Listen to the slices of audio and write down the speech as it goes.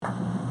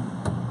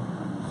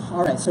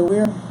All right, so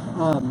you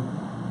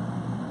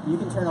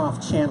can turn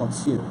off channel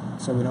 2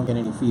 so we don't get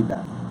any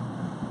feedback.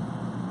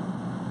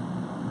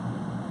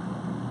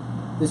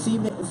 This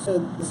evening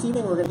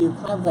we're going to do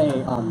kind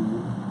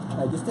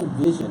of just a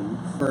vision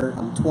for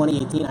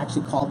 2018. I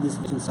actually called this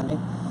Vision Sunday,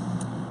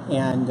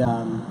 and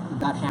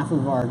about half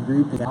of our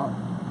group is out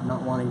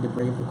not wanting to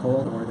brave the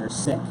cold, or they're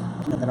sick.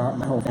 I know that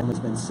my whole family's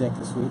been sick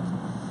this week.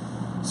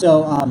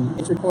 So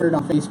it's recorded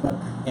on Facebook,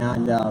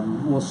 and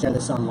we'll share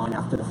this online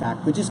after the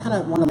fact. But just kind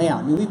of want to lay out.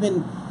 I mean, we've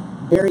been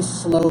very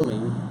slowly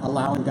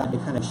allowing God to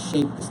kind of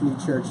shape this new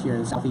church here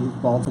in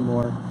Southeast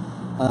Baltimore.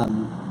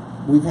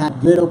 We've had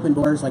good open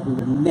doors like we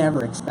would have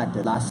never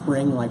expected. Last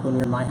spring, like when we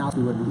were in my house,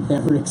 we would have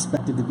never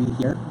expected to be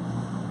here.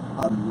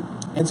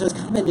 And so it's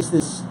kind of been just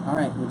this, all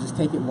right, we'll just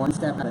take it one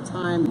step at a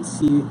time and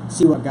see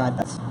what God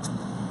does.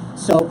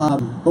 So,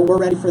 but we're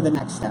ready for the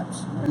next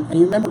steps. And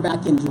you remember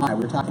back in July,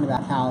 we were talking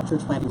about how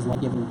church planting is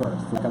like giving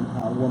birth, like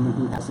a woman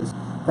who has this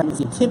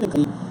pregnancy.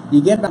 Typically, you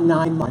get about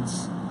 9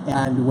 months,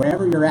 and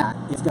wherever you're at,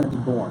 it's going to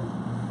be born.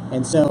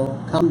 And so,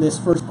 come this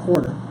first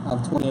quarter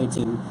of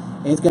 2018,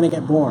 it's going to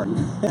get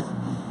born.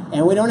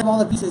 And we don't have all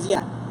the pieces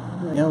yet.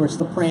 You know, we're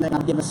still praying that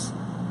God give us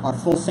our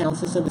full sound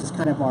system. This is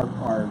kind of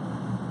our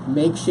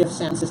makeshift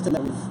sound system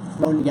that we've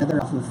thrown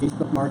together off of the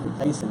Facebook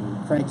Marketplace and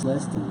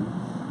Craigslist and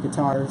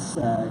Guitar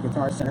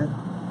Center.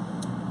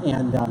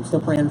 And I'm still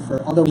praying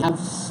for, although we have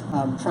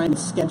trying to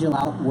schedule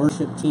out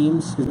worship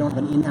teams, because we don't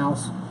have an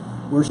in-house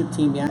worship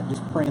team yet,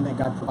 just praying that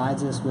God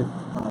provides us with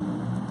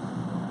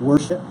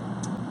worship.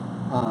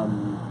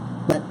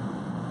 But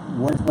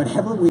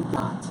whatever we've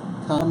got,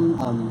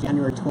 come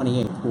January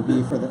 28th, will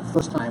be, for the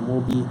first time,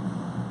 we'll be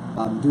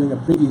doing a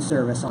preview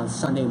service on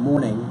Sunday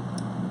morning,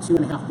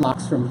 2.5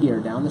 blocks from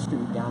here, down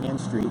Ann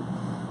Street,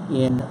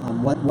 in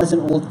what was an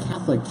old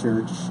Catholic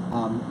church.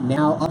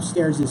 Now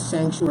upstairs is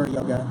Sanctuary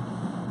Yoga,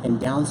 and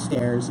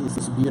downstairs is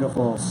this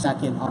beautiful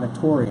second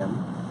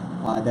auditorium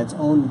that's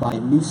owned by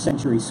New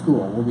Century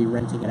School. We'll be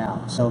renting it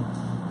out. So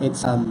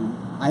it's,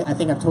 I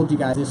think I've told you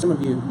guys this, some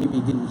of you maybe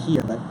didn't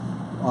hear, but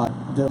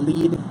the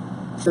lead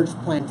church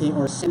planting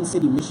or Sin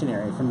City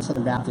missionary from the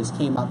Southern Baptist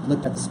came up,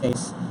 looked at the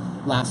space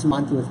last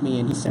month with me,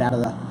 and he said out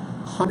of the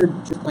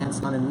 100 church plants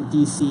done in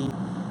D.C.,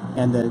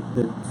 and the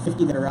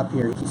 50 that are up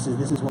here, he says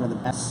this is one of the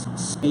best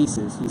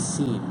spaces he's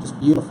seen. Just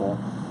beautiful,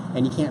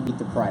 and you can't beat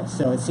the price.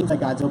 So it seems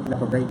like God's opened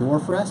up a great door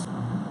for us,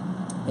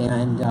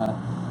 and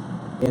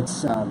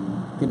it's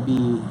going to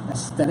be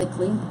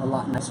aesthetically a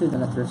lot nicer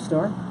than a thrift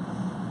store,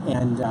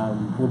 and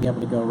we'll be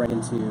able to go right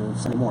into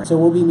Sunday morning. So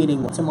we'll be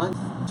meeting once a month,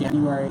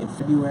 January and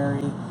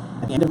February.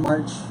 At the end of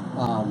March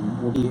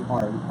will be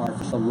our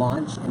official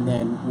launch, and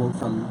then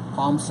from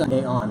Palm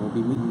Sunday on, we'll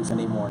be meeting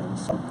Sunday morning.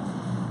 So.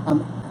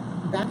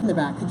 Back in the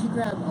back, could you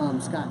grab,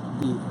 Scott,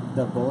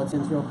 the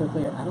bulletins real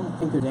quickly? I don't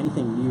think there's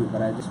anything new,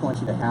 but I just want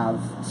you to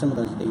have some of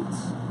those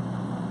dates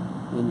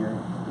in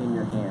your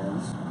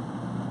hands.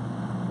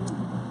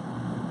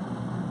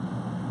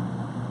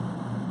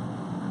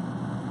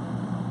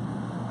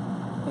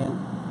 And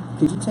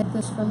could you take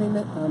this from me,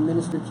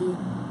 Minister Key?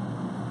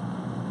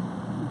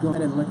 Go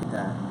ahead and look at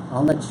that.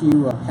 I'll let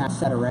you pass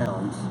that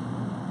around.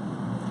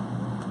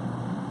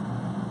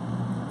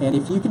 And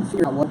if you can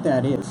figure out what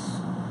that is,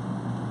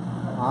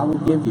 I will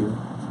give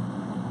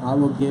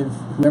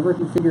whoever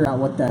can figure out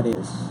what that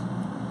is,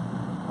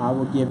 I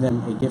will give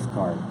them a gift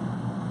card.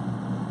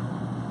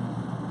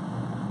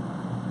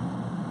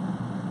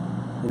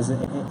 It's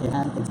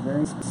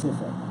very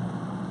specific.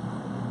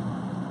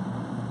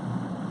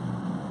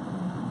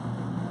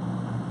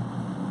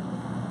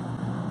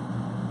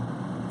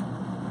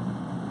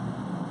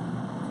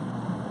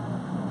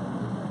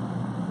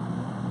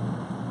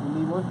 You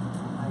need one?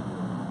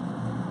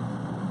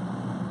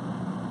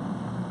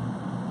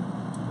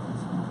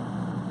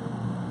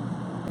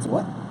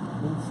 What?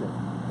 Insect.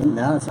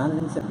 No, it's not an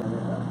insect.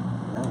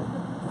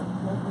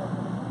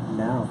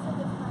 No.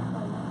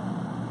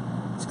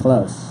 It's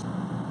close.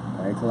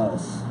 Very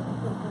close.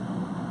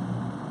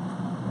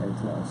 Very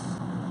close.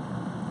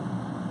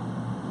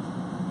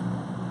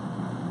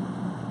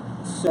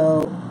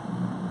 So,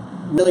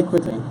 really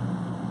quickly,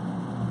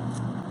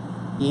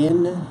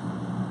 in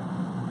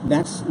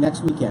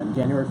next weekend,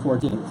 January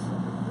 14th,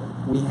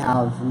 we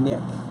have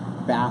Nick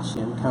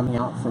Bastian coming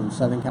out from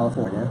Southern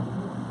California.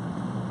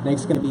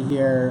 Nick's going to be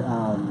here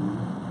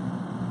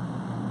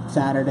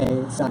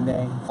Saturday,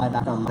 Sunday, fly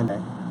back on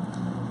Monday.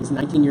 He's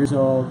 19 years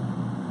old.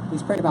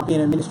 He's praying about being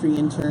a ministry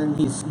intern.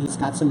 He's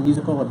got some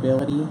musical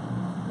ability.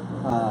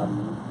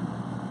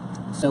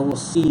 So we'll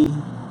see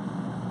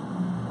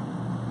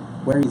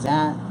where he's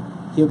at.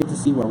 He'll get to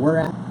see where we're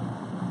at.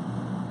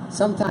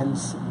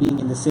 Sometimes being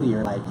in the city,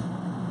 you're like,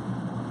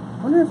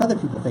 I wonder if other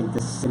people think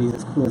this city is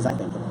as cool as I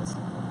think it is.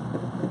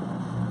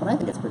 But I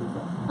think it's pretty cool.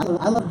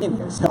 I love being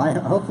here, so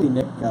hopefully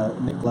Nick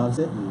loves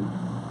it. And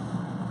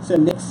so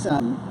Nick's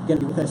going to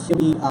be with us. He'll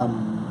be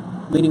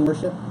leading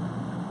worship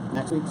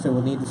next week, so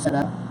we'll need to set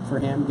up for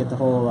him, get the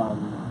whole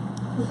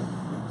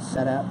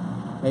set up.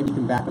 Maybe you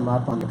can back him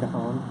up on the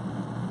cajon.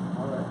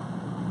 All right.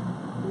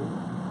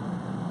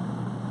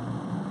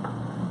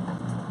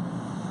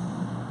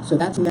 So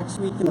that's next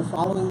week and the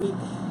following week,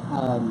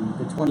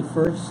 the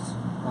 21st.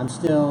 I'm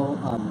still,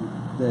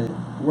 the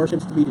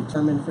worship's to be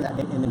determined for that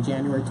date, and then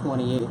January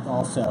 28th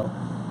also.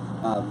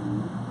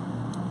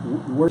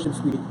 Worship's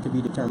to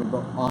be determined,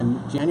 but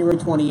on January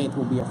 28th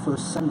will be our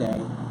first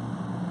Sunday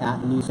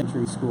at the New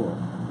Century School.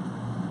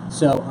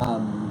 So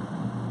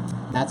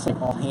that's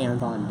like all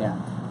hands on deck.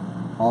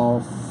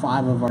 All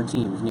 5 of our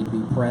teams need to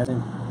be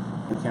present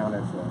and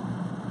accounted for.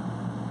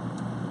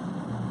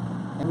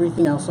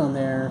 Everything else on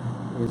there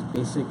is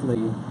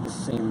basically the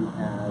same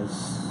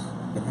as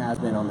it has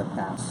been on the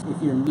past.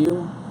 If you're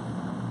new,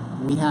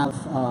 we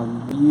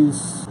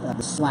use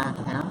the Slack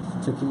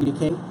app to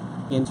communicate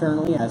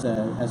internally as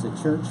a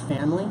church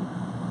family,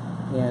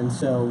 and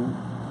so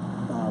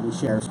we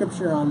share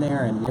scripture on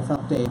there and life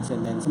updates,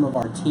 and then some of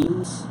our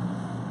teams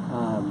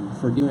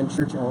for doing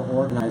church are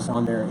organized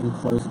on their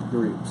enclosed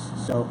groups.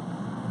 So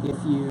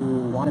if you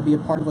want to be a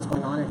part of what's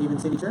going on at Haven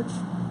City Church,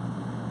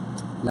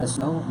 let us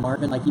know.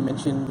 Marvin, like you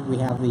mentioned, we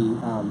have the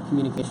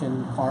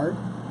communication card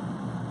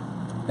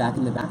back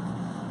in the back.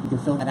 You can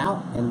fill that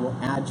out, and we'll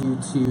add you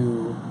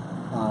to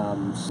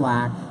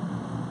Slack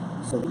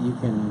so that you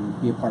can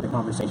be a part of the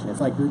conversation. It's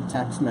like group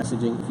text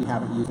messaging if you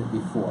haven't used it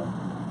before.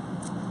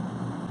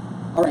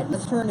 All right,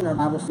 let's turn in our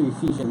Bibles to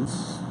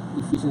Ephesians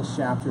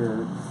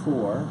chapter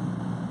 4.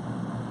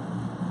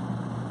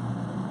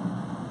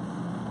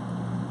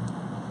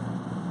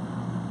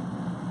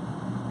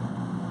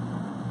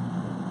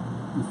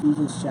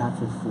 Ephesians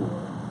chapter 4.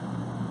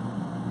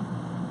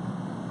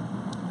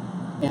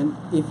 And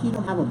if you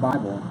don't have a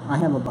Bible, I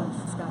have a bunch.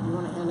 Scott, you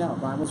want to hand out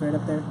Bibles right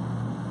up there?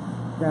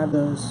 Grab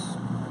those.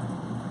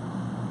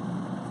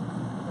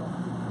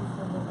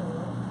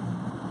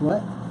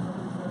 What?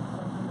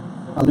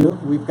 A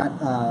loom? We've got,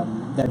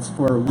 that's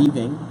for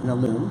weaving in a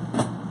loom.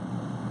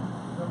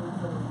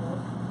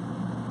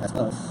 That's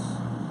close.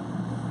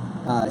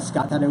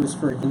 Scott thought it was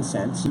for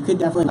incense. You could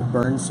definitely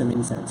burn some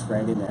incense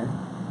right in there.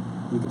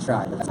 You could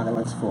try, but that's not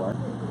what it's for.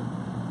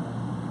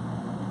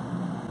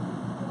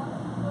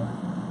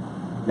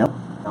 Nope,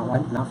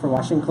 not for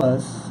washing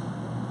clothes.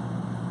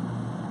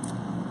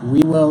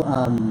 We will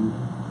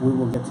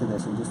get to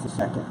this in just a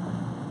second.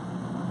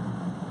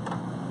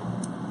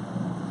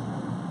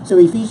 So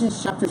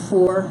Ephesians chapter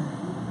 4,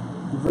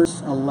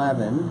 verse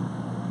 11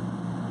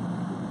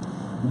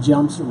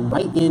 jumps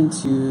right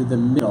into the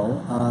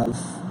middle of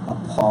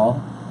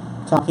Paul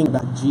talking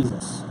about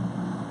Jesus.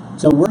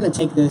 So we're going to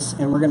take this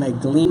and we're going to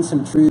glean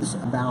some truths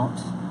about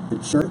the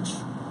church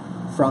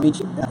from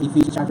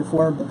Ephesians chapter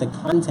 4, but the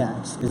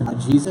context is about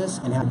Jesus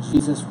and how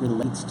Jesus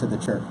relates to the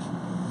church.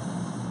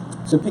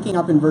 So picking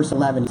up in verse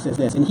 11, he says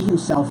this, "And he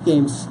himself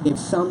gave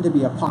some to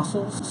be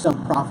apostles,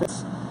 some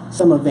prophets,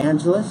 some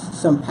evangelists,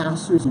 some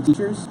pastors and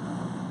teachers,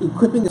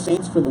 equipping the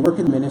saints for the work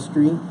of the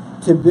ministry,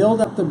 to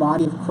build up the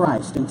body of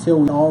Christ until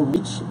we all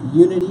reach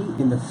unity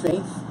in the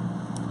faith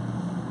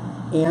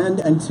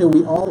and until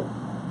we all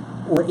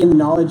or in the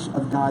knowledge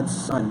of God's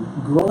Son,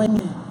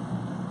 growing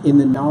in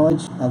the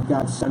knowledge of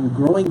God's Son,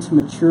 growing to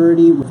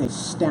maturity with a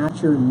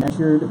stature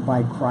measured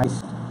by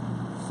Christ's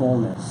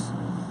fullness.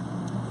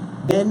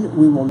 Then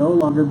we will no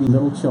longer be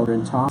little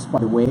children, tossed by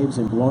the waves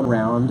and blown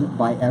around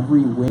by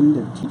every wind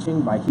of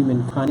teaching, by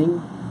human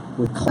cunning,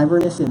 with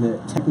cleverness in the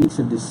techniques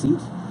of deceit,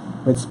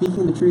 but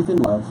speaking the truth in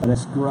love, let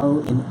us grow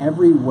in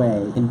every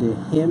way into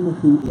him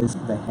who is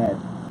the head,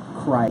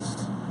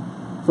 Christ.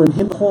 From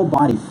him the whole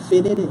body,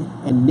 fitted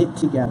and knit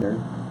together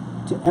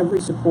to every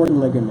supporting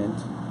ligament,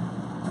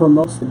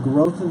 promotes the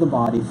growth of the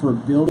body for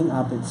building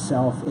up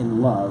itself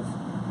in love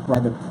by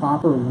the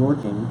proper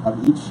working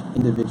of each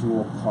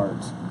individual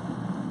part."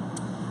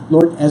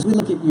 Lord, as we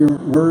look at your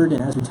word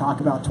and as we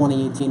talk about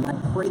 2018, I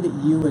pray that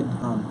you would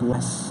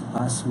bless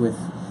us with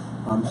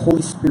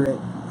Holy Spirit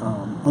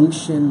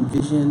unction,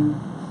 vision,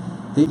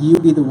 that you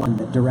be the one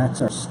that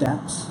directs our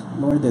steps.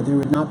 Lord, that there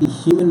would not be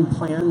human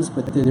plans,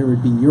 but that there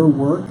would be your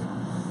work.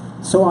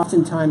 So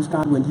oftentimes,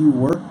 God, when you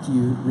worked,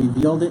 you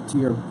revealed it to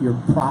your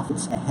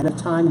prophets ahead of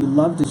time. You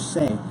love to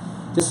say,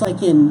 just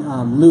like in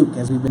Luke,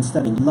 as we've been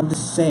studying, you love to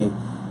say,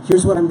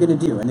 here's what I'm going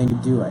to do, and then you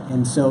do it.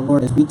 And so,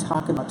 Lord, as we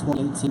talk about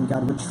 2018,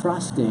 God, we're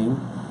trusting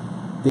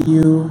that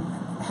you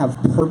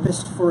have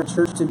purposed for a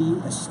church to be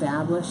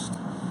established,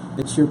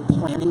 that you're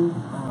planning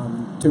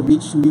to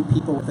reach new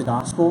people with the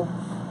gospel,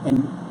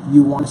 and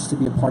you want us to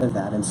be a part of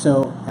that. And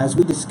so, as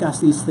we discuss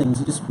these things,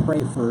 we just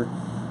pray for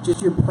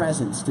just your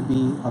presence to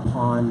be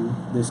upon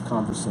this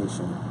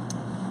conversation.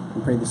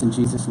 We pray this in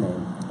Jesus'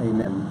 name.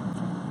 Amen.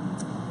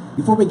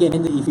 Before we get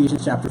into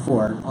Ephesians chapter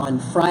 4, on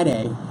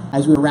Friday,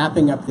 as we were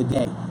wrapping up the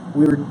day,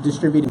 we were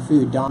distributing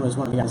food. Don was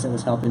one of the guys that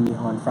was helping me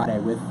on Friday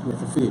with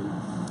the food.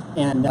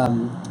 And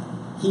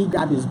he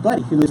grabbed his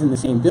buddy who lives in the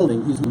same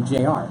building, who's named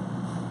JR.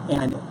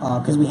 And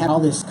because we had all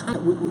this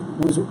it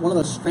was one of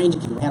those strange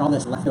occasions. We had all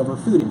this leftover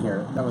food in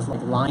here that was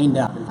like lined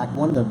up. In fact,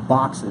 one of the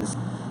boxes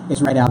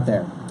is right out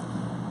there.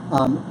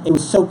 It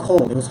was so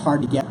cold, it was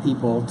hard to get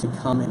people to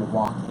come and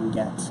walk and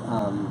get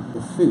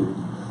the food.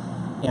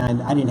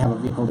 And I didn't have a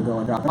vehicle to go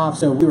and drop it off,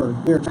 so we were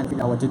trying to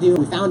figure out what to do.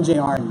 We found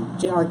JR, and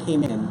JR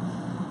came in, and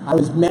I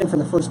was met for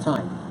the first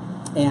time.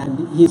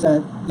 And he's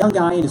a young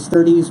guy in his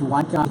 30s,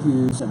 white guy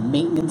who's a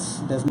maintenance,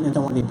 does maintenance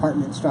on one of the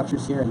apartment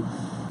structures here. And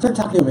started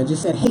talking to him and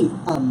just said, hey,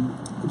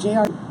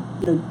 JR,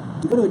 do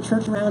you go to a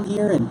church around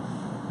here? And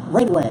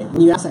right away,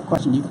 when you ask that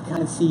question, you can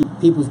kind of see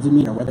people's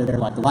demeanor, whether they're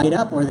like light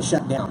up or they're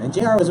shut down. And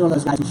JR was one of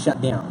those guys who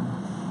shut down.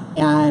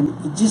 And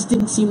it just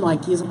didn't seem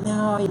like, he was like,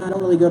 no, I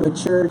don't really go to a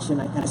church.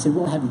 And I said,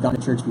 well, have you gone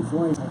to church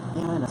before? He's like,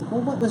 yeah. And I said,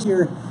 well,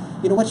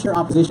 what's your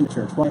opposition to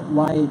church?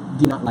 Why do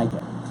you not like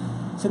it?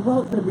 He said,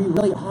 well, to be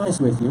really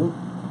honest with you,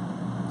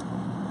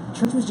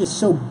 church was just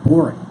so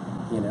boring,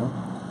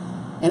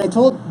 And I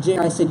told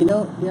JR, I said,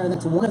 JR,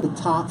 that's one of the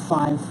top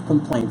 5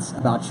 complaints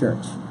about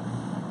church.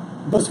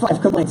 Those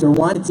 5 complaints are,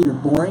 1, it's either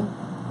boring.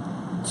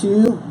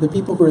 2, the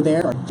people who are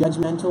there are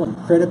judgmental and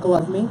critical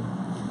of me.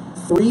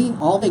 3,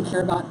 all they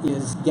care about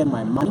is getting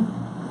my money.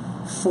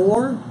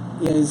 4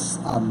 is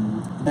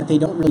that they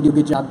don't really do a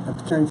good job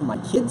of caring for my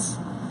kids.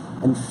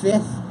 And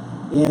 5th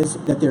is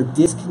that they're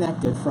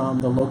disconnected from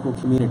the local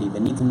community, the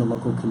needs in the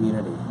local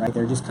community, right?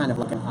 They're just kind of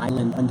like an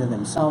island unto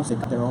themselves. They've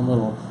got their own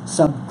little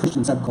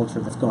Christian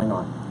subculture that's going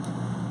on.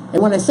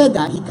 And when I said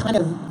that, he kind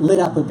of lit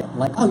up a bit,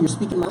 like, oh, you're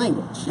speaking my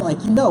language. You're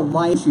like,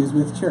 my issues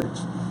with church.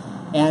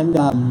 And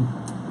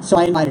so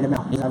I invited him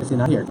out. He's obviously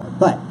not here.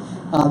 But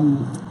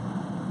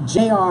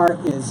JR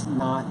is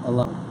not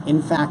alone.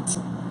 In fact,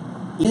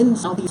 in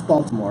Southeast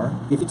Baltimore,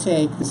 if you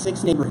take the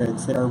 6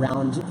 neighborhoods that are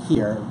around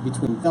here,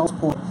 between Fells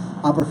Point,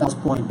 Upper Fells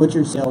Point,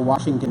 Butchers Hill,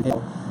 Washington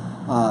Hill,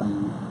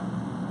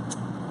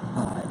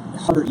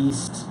 Harbor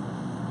East,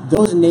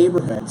 those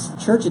neighborhoods,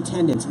 church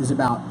attendance is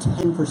about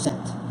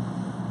 10%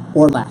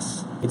 or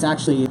less. It's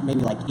actually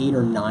maybe like 8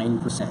 or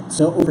 9%.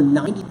 So over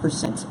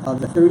 90%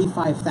 of the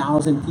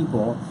 35,000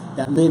 people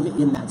that live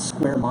in that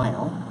square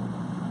mile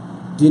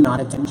do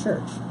not attend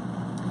church.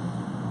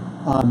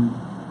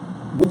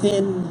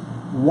 Within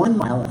 1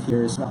 mile of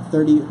here is about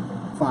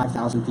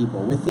 35,000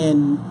 people.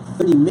 Within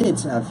 30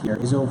 minutes of here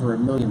is over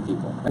 1 million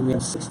people. And we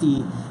have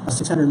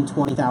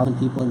 620,000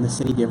 people in the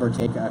city, give or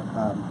take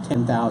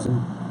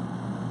 10,000.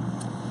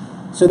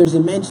 So there's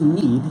immense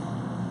need,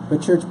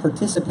 but church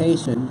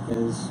participation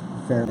is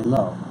fairly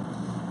low.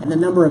 And the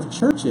number of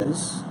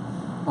churches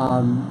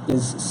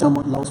is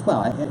somewhat low as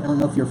well. I don't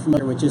know if you're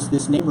familiar with just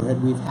this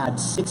neighborhood. We've had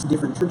 6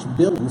 different church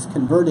buildings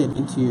converted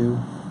into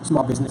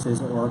small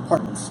businesses or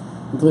apartments,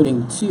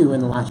 including 2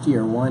 in the last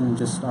year. One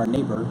just our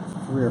neighbor,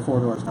 3 or 4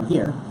 doors down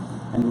here,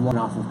 and one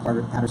off of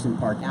Patterson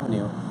Park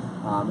Avenue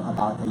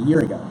about a year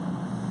ago.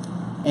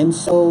 And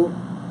so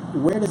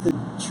where does the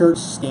church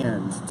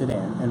stand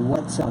today? And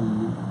why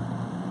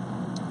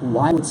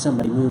would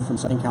somebody move from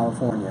Southern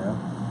California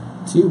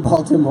to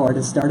Baltimore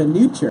to start a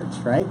new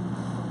church, right?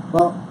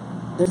 Well,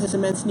 there's this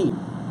immense need.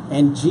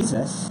 And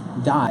Jesus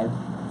died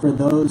for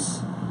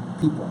those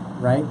people,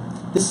 right?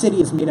 This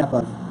city is made up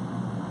of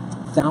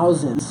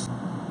thousands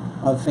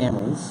of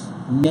families,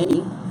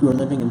 many who are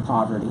living in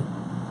poverty.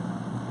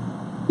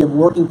 You have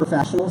working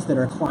professionals that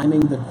are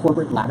climbing the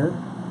corporate ladder.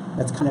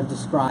 That's kind of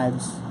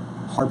describes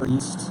Harbor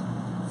East,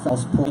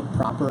 Fells Point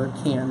proper,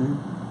 Canton.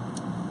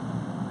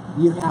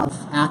 You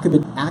have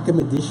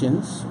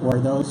academicians, or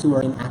those who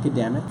are in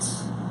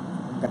academics.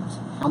 We've got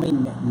how many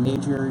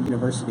major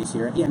universities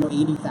here?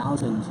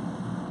 80,000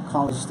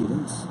 college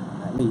students,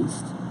 at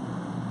least.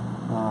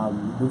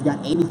 We've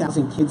got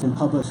 80,000 kids in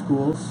public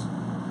schools.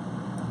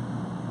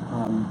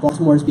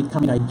 Baltimore is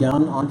becoming a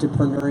young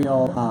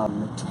entrepreneurial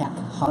tech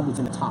hub. It's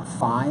in the top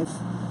 5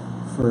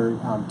 for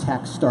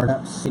tech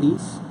startup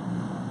cities.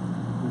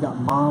 We've got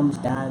moms,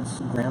 dads,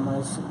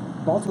 grandmas.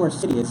 Baltimore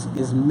City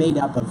is made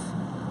up of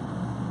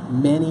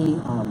many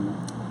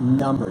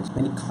numbers,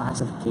 many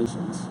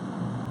classifications.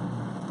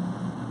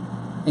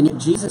 And yet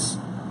Jesus,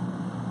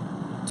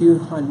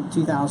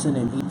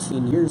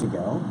 2018 years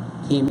ago,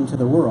 came into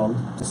the world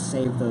to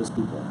save those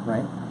people,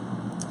 right?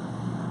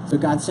 So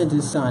God sent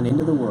his son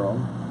into the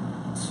world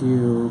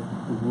to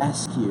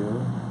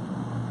rescue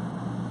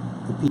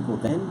the people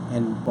then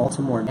and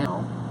Baltimore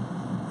now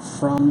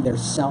from their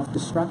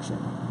self-destruction,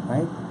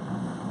 right?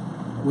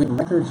 We had a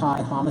record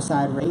high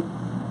homicide rate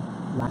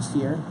last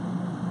year.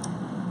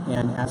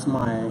 And as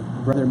my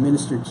brother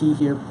Minister Key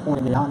here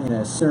pointed out in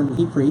a sermon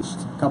he preached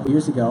a couple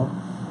years ago,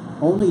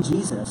 only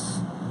Jesus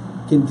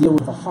can deal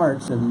with the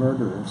hearts of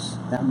murderers,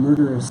 that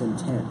murderous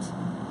intent.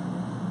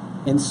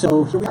 And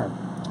so here we are.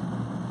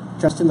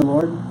 Trust in the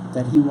Lord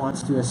that he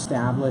wants to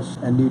establish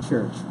a new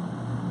church.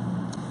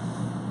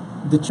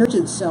 The church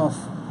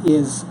itself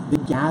is the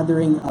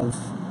gathering of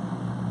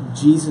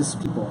Jesus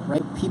people,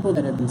 right? People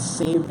that have been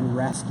saved and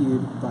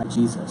rescued by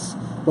Jesus.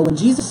 But when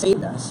Jesus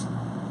saved us,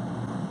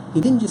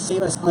 he didn't just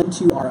save us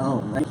unto our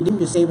own, right? He didn't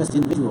just save us as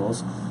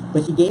individuals,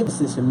 but he gave us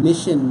this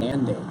mission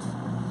mandate.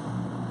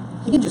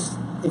 He didn't just,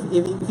 if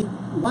he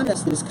wanted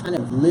us to just kind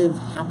of live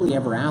happily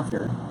ever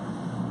after,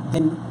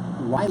 then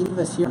why leave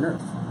us here on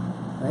earth,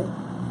 right?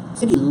 He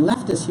said he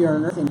left us here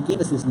on earth and gave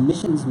us this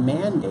missions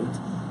mandate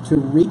to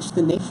reach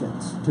the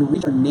nations, to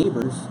reach our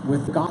neighbors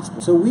with the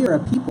gospel. So we are a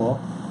people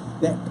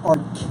that are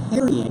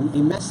carrying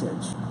a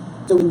message.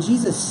 So when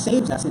Jesus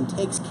saves us and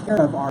takes care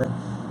of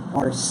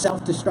our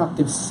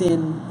self-destructive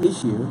sin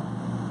issue,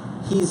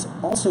 He's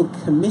also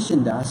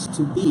commissioned us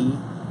to be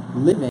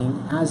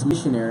living as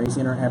missionaries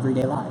in our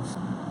everyday lives.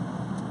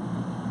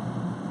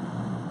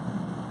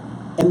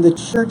 And the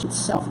church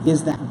itself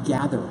is that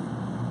gathering,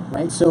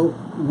 right? So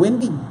when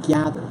we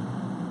gather,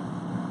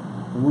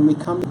 when we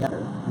come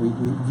together, we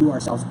view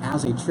ourselves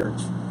as a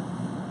church,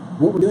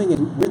 what we're doing is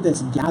we're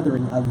this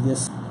gathering of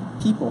this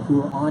people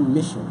who are on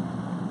mission,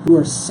 who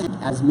are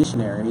sent as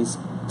missionaries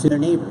to their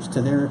neighbors,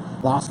 to their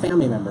lost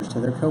family members, to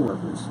their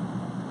coworkers.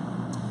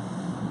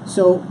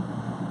 So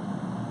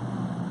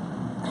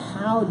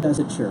how does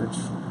a church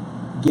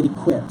get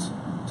equipped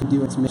to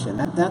do its mission?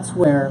 That's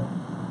where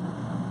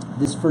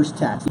this first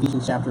text,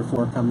 Ephesians chapter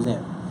 4, comes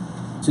in.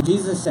 So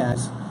Jesus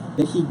says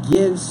that he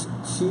gives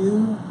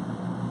to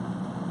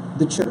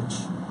the church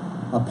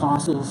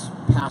apostles,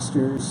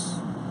 pastors,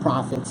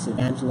 prophets,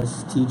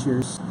 evangelists,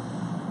 teachers,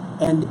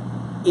 and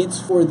it's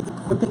for the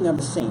equipping of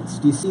the saints.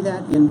 Do you see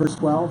that in verse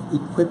 12?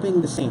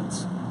 Equipping the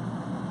saints.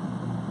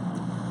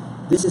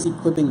 This is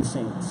equipping the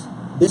saints.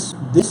 This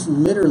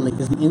literally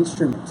is the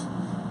instrument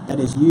that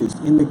is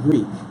used in the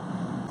Greek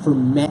for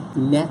net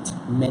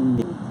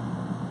mending.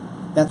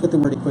 That's what the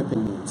word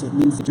equipping means. It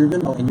means that you're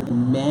going to go and you're going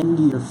to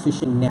mend your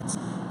fishing nets.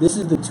 This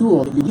is the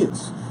tool that you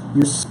use.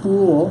 Your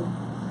spool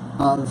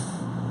of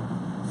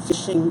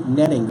fishing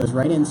netting goes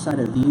right inside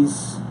of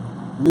these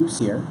loops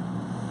here.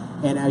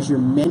 And as you're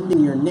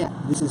mending your net,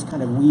 this is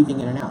kind of weaving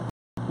in and out.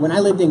 When I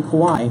lived in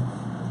Kauai,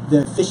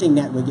 the fishing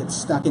net would get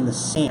stuck in the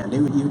sand.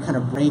 You would kind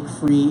of break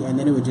free, and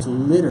then it would just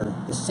litter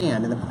the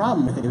sand. And the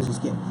problem with it was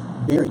just get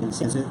buried in the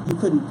sand, so you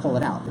couldn't pull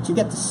it out. But you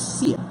get to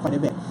see it quite a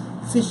bit.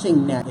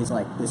 Fishing net is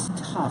like this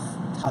tough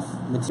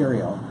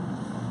material.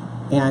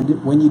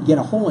 And when you'd get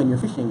a hole in your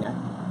fishing net,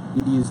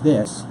 you'd use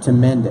this to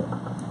mend it.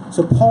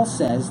 So Paul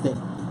says that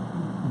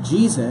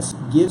Jesus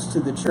gives to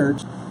the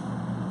church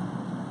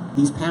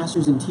these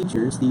pastors and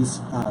teachers, these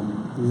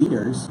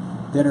leaders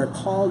that are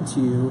called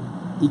to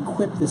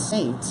equip the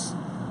saints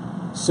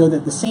so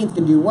that the saints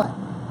can do what?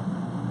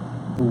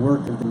 The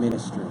work of the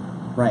ministry.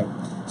 Right.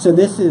 So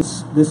this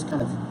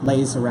kind of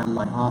lays around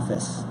my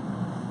office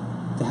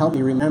to help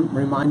me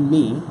remind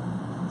me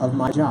of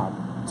my job,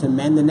 to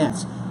mend the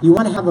nets. You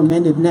want to have a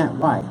mended net.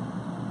 Why?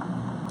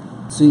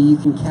 So you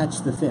can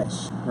catch the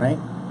fish, right?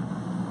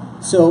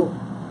 So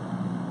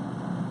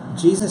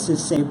Jesus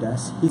has saved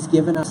us. He's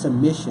given us a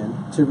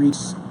mission to reach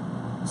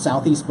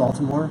Southeast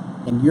Baltimore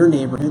and your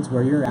neighborhoods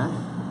where you're at.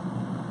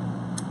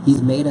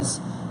 He's made us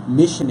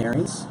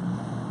missionaries.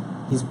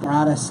 He's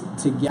brought us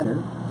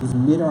together. He's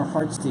knit our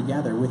hearts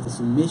together with this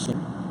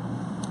mission.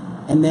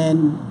 And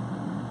then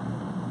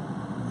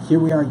here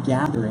we are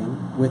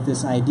gathering with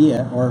this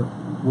idea, or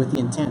with the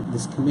intent,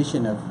 this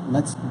commission of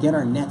let's get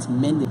our nets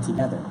mended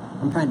together.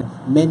 I'm trying to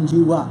mend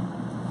you up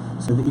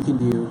so that you can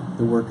do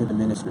the work of the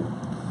ministry.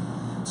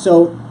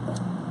 So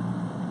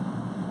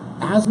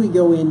as we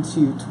go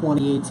into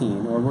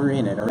 2018, or we're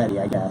in it already,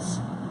 I guess,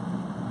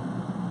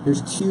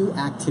 there's two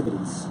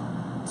activities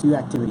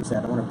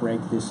that I want to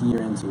break this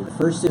year into. The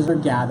first is our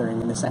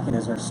gathering, and the second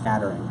is our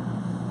scattering.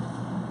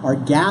 Our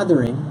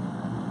gathering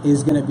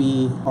is going to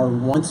be our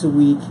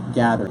once-a-week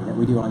gathering that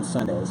we do on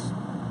Sundays.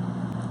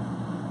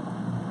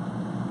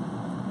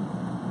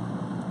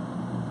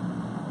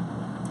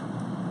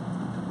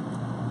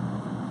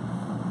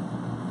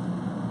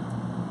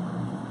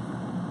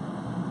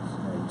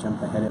 Sorry,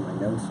 jump ahead in my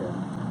notes here.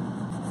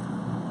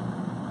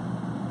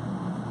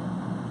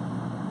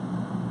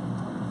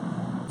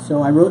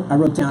 So I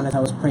wrote down as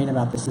I was praying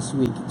about this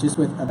week,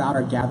 about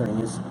our gathering,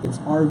 it's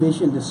our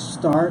vision to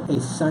start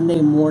a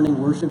Sunday morning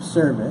worship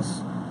service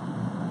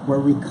where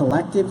we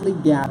collectively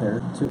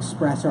gather to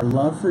express our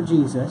love for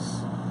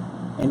Jesus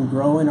and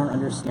grow in our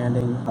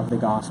understanding of the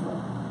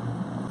gospel.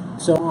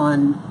 So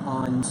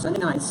on Sunday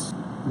nights,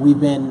 we've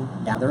been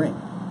gathering,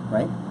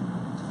 right?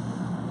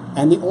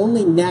 And the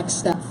only next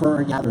step for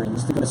our gathering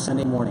is to go to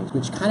Sunday mornings,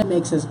 which kind of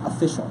makes us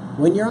official.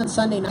 When you're on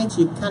Sunday nights,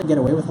 you kind of get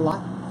away with a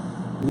lot.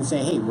 You can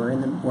say, hey, we're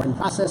in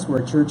process,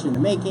 we're a church in the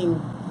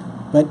making,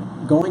 but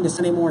going to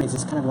Sunday mornings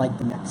is kind of like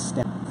the next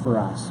step for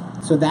us.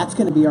 So that's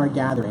going to be our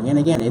gathering. And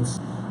again, it's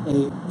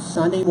a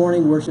Sunday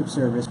morning worship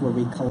service where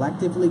we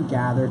collectively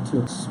gather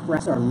to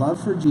express our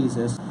love for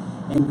Jesus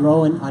and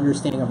grow in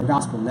understanding of the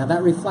gospel. Now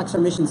that reflects our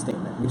mission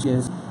statement, which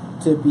is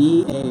to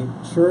be a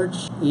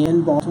church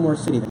in Baltimore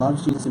City that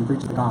loves Jesus and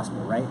preaches the gospel,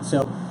 right?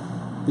 So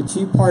the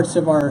two parts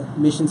of our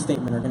mission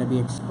statement are going to be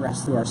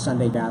expressed through our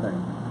Sunday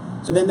gathering.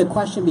 So then the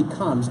question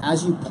becomes,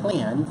 as you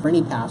plan, for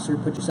any pastor,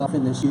 put yourself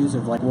in the shoes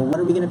of like, well, what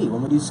are we going to be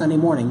when we do Sunday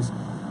mornings?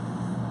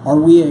 Are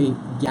we a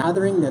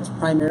gathering that's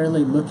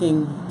primarily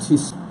looking to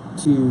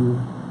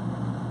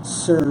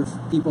serve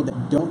people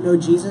that don't know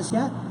Jesus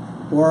yet?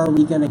 Or are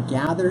we going to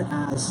gather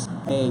as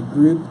a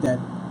group that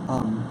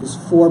is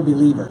for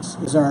believers?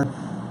 Is our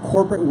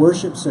corporate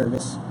worship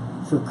service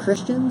for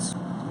Christians,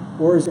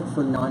 or is it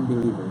for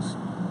non-believers?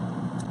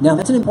 Now,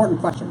 that's an important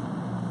question,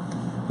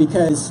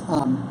 because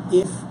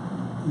if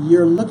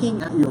you're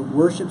looking at your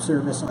worship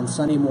service on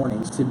Sunday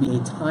mornings to be a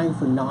time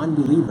for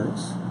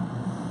non-believers,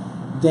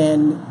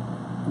 then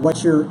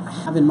what you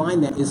have in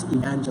mind then is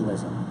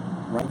evangelism,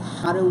 right?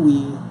 How do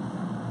we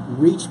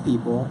reach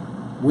people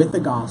with the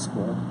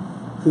gospel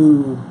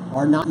who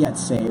are not yet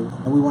saved,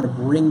 and we want to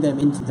bring them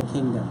into the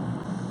kingdom.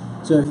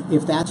 So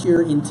if that's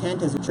your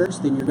intent as a church,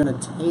 then you're going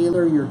to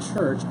tailor your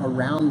church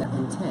around that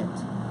intent.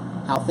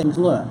 How things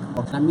look,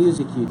 what kind of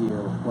music you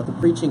do, what the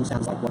preaching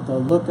sounds like, what the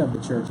look of the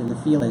church and the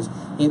feel is.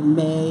 It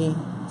may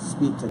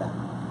speak to that.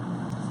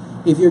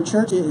 If your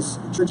church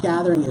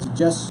gathering is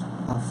just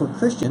for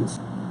Christians,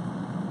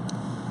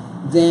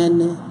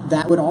 then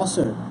that would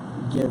also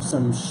give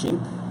some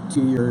shape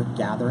to your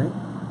gathering,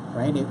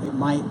 right? It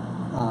might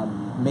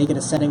make it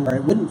a setting where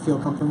it wouldn't feel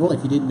comfortable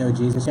if you didn't know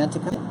Jesus yet to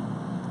come in.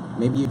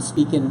 Maybe you'd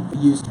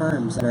use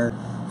terms that are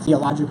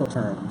theological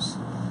terms.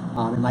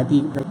 It might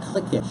be very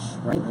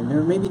cliquish, right? And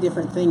there may be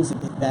different things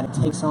that it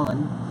takes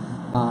on,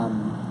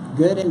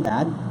 good and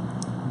bad,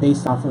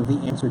 based off of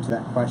the answer to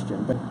that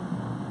question. But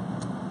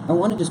I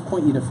want to just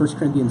point you to 1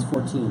 Corinthians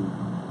 14,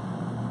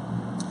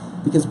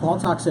 because Paul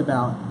talks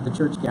about the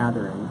church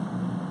gathering.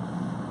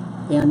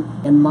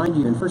 And mind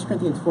you, in 1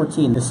 Corinthians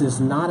 14, this is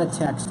not a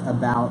text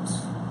about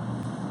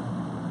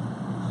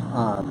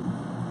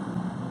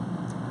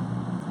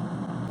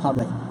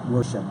public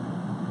worship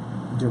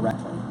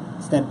directly.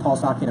 Instead,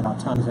 Paul's talking about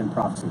tongues and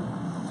prophecy.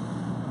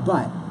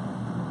 But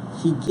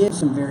he gives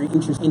some very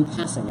interesting, in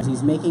passing, as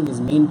he's making his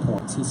main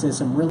points, he says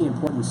some really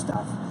important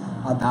stuff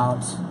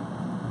about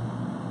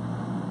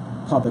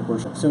public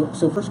worship. So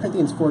 1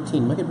 Corinthians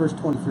 14, look at verse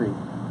 23.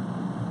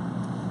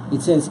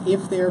 It says,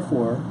 "If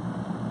therefore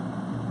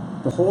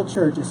the whole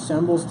church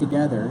assembles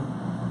together,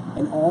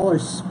 and all are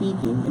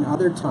speaking in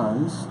other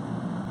tongues,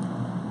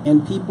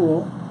 and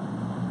people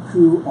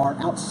who are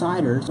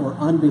outsiders or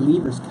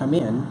unbelievers come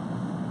in,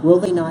 will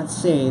they not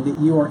say that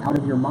you are out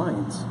of your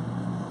minds?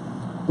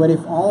 But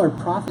if all are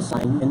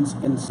prophesying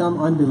and some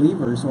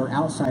unbelievers or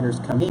outsiders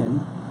come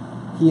in,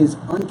 he is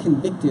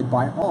unconvicted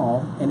by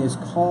all and is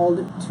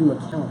called to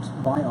account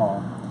by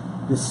all.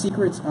 The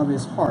secrets of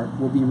his heart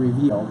will be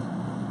revealed,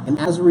 and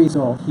as a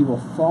result, he will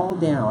fall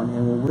down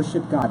and will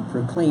worship God,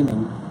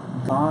 proclaiming,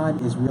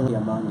 God is really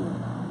among you."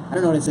 I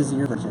don't know what it says in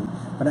your version,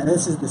 but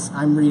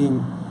I'm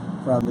reading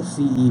from the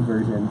CE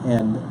version,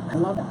 and I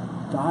love that.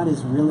 God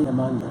is really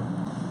among you.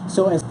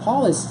 So as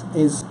Paul is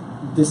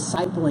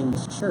discipling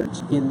this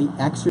church in the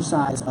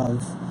exercise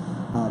of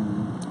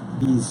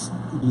these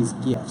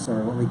gifts,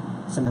 or what we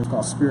sometimes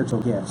call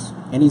spiritual gifts,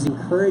 and he's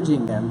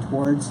encouraging them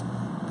towards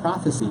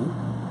prophecy,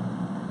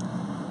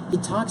 he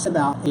talks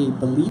about a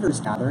believers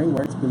gathering,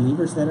 where it's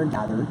believers that are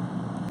gathered,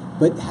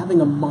 but having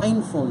a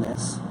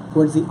mindfulness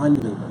towards the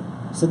unbeliever.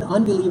 So the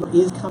unbeliever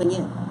is coming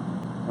in,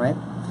 right?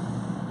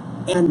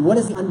 And what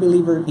is the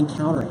unbeliever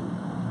encountering?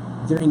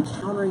 They're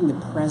encountering the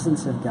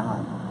presence of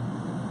God,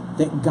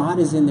 that God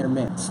is in their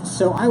midst.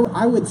 So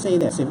I would say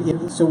this,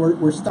 so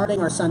we're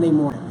starting our Sunday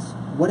mornings.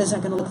 What is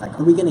that going to look like?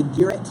 Are we going to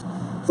gear it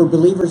for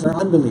believers or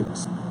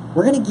unbelievers?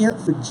 We're going to gear it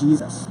for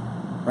Jesus,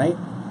 right?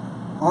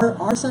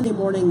 Our Sunday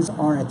mornings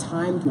are a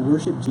time to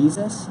worship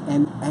Jesus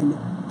and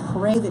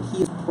pray that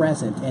he is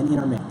present and in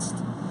our midst.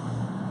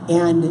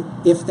 And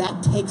if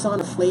that takes on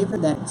a flavor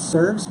that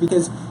serves,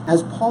 because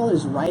as Paul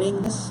is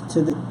writing this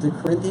to the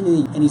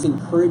Corinthians, and he's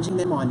encouraging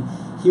them on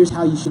here's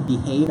how you should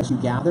behave as you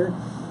gather,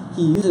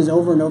 he uses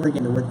over and over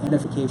again the word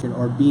edification,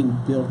 or being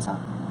built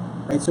up,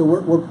 right? So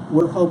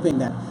we're hoping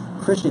that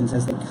Christians,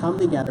 as we come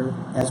together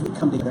as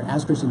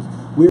Christians,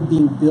 we're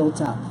being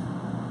built up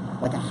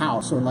like a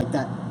house, or like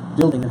that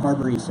building in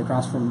Harbor East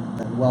across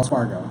from Wells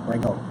Fargo, where I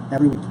go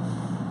every week.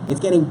 It's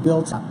getting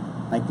built up,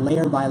 like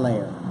layer by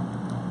layer.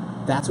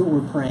 That's what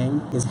we're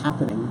praying is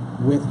happening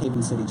with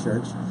Haven City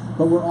Church.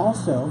 But we're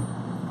also,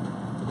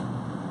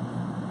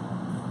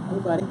 hey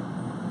buddy,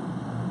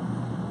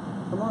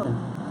 come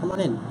on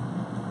in.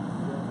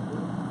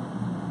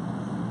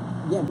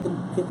 Yeah,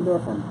 get the door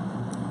for him.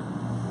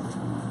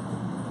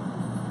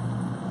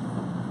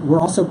 We're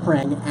also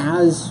praying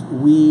as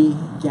we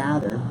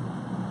gather.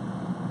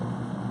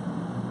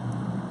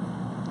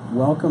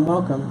 Welcome.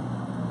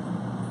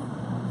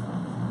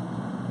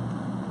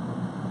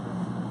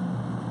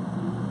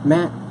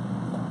 Matt.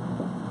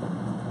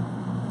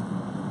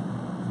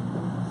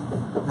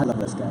 I love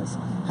those guys.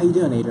 How you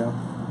doing, Adriel?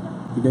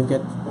 You doing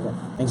good? Okay.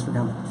 Thanks for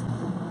coming.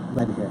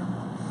 Glad to hear.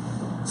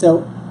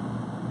 So,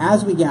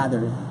 as we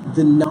gather,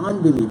 the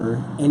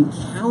non-believer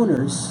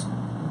encounters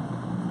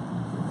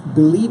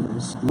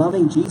believers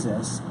loving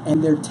Jesus,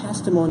 and their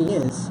testimony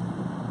is,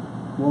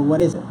 well,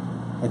 what is it?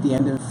 At the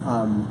end of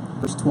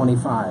verse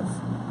 25,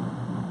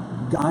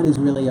 God is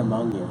really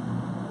among you.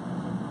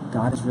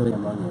 God is really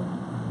among you.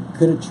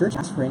 Could a church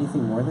ask for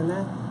anything more than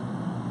that?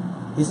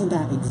 Isn't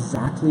that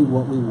exactly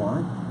what we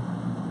want?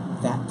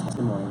 That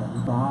testimony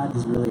that God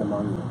is really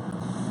among you.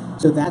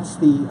 So that's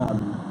the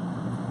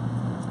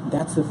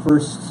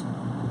first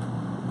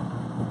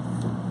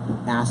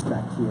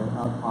aspect here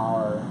of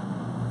our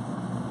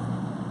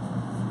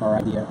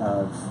idea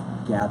of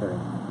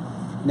gathering.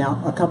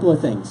 Now, a couple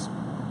of things.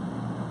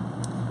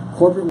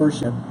 Corporate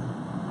worship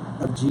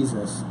of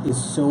Jesus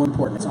is so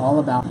important. It's all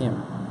about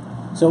him.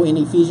 So in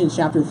Ephesians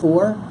chapter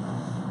 4,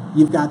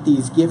 you've got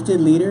these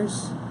gifted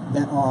leaders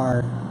that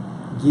are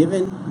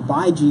given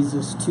by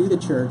Jesus to the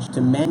church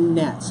to mend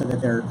nets so that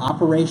they're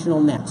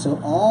operational nets. So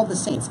all the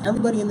saints,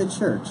 everybody in the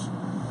church,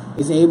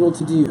 is able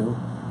to do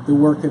the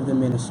work of the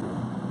ministry,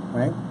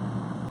 right?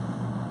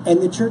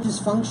 And the church is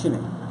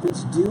functioning.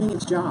 It's doing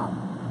its job,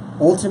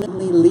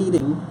 ultimately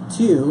leading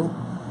to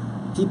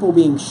people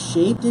being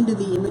shaped into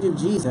the image of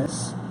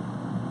Jesus,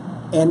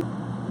 and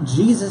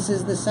Jesus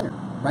is the center,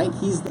 right?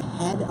 He's the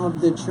head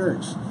of the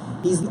church.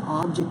 He's the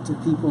object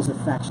of people's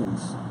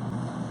affections.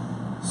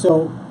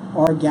 So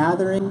our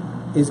gathering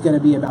is going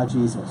to be about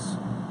Jesus.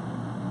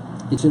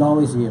 It should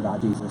always be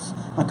about Jesus.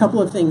 A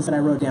couple of things that I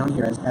wrote down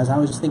here as I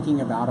was just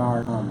thinking about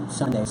our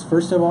Sundays.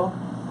 First of all,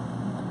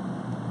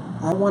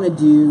 I want to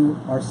do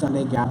our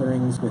Sunday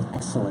gatherings with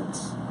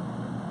excellence.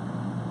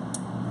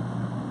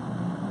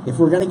 If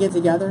we're going to get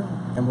together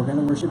and we're going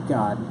to worship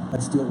God,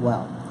 let's do it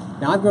well.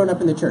 Now, I've grown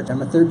up in the church.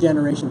 I'm a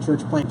third-generation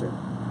church planter.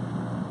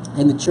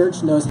 And the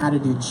church knows how to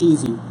do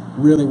cheesy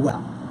really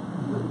well.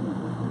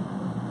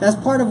 That's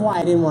part of why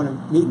I didn't want to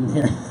meet in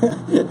here.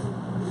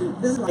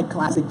 This is like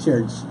classic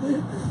church.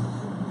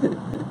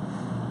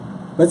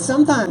 But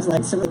sometimes,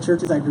 like some of the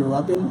churches I grew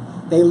up in,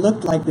 they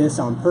looked like this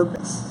on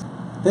purpose.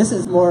 This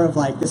is more of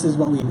like, this is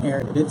what we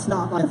inherited. It's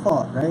not my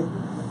fault, right?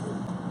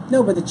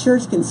 No, but the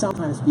church can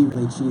sometimes be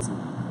really cheesy.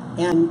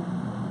 And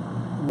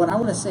what I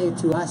want to say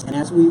to us, and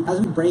as we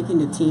break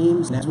into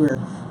teams, and as we're,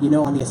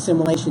 on the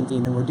assimilation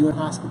team, and we're doing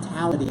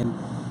hospitality, and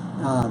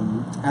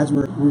as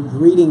we're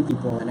greeting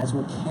people, and as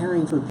we're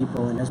caring for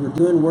people, and as we're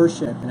doing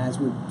worship, and as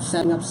we're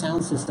setting up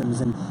sound systems,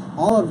 and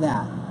all of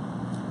that,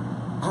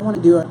 I want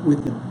to do it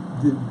with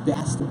the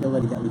best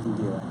ability that we can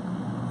do it.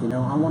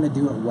 I want to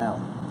do it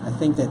well. I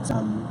think that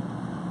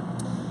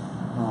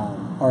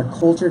our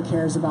culture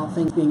cares about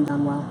things being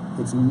done well.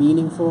 It's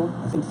meaningful.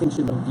 I think things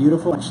should look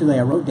beautiful. Actually,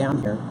 I wrote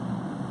down here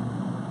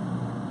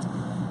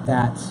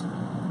that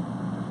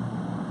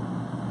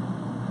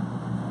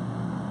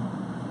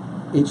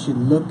it should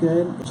look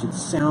good, it should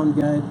sound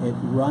good, it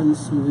runs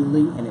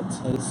smoothly, and it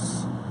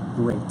tastes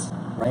great,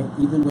 right?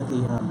 Even with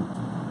the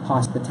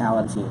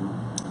hospitality team.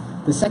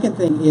 The second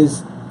thing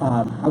is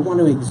I want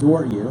to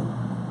exhort you,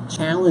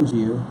 challenge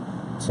you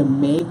to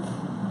make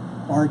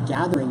our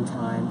gathering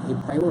time a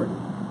priority.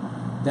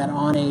 That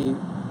on a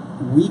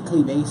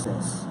weekly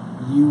basis,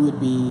 you would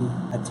be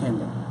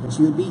attending, that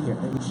you would be here,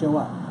 that you show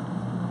up.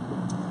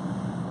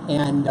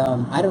 And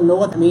I don't know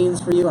what that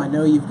means for you. I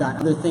know you've got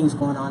other things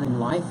going on in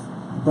life,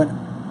 but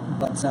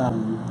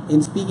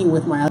in speaking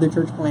with my other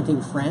church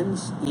planting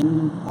friends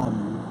in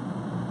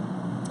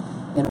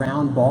and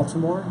around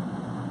Baltimore,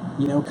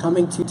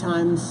 coming 2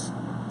 times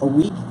a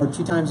week or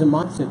 2 times a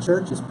month to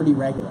church is pretty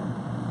regular.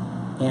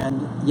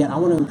 And yet I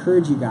want to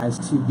encourage you guys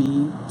to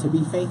be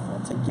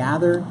faithful, to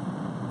gather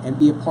and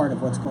be a part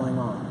of what's going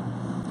on.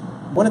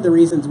 One of the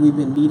reasons we've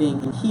been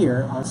meeting in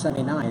here on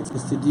Sunday nights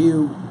is to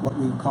do what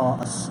we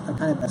call a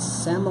kind of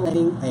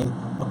assimilating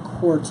a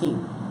core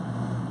team.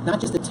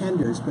 Not just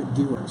attenders, but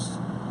doers.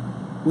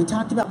 We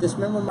talked about this,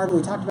 remember, Marvin,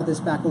 we talked about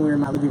this back when we were in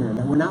my living room,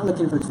 that we're not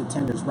looking for just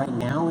attenders right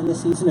now in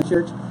this season of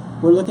church.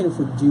 We're looking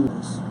for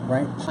doers,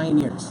 right?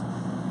 Pioneers.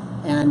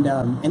 And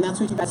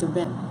that's what you guys have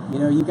been.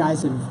 You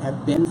guys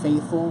have been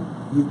faithful.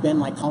 You've been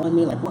calling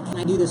me, what can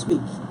I do this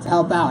week to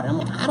help out? And I'm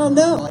like, I don't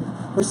know.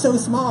 We're so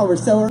small. We're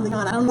so early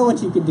on. I don't know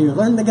what you could do.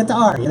 Learn the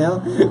guitar,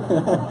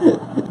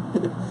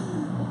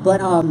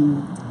 But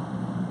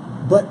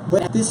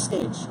at this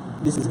stage,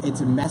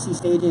 it's a messy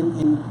stage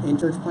in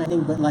church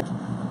planting. But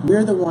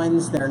we're the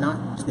ones that are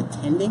not just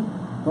attending,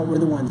 but we're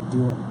the ones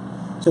doing.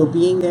 So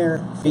being there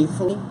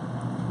faithfully,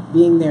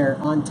 being there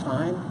on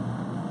time,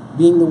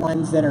 being the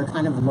ones that are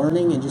kind of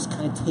learning and just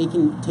kind of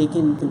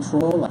taking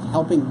control,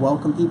 helping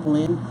welcome people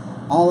in,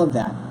 all of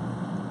that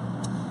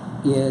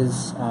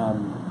is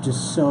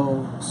just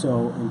so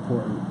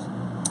important.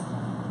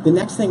 The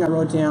next thing I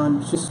wrote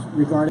down, just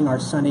regarding our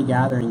Sunday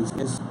gatherings,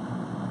 is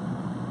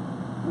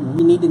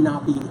we need to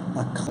not be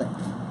a clique.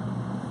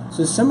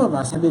 So some of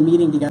us have been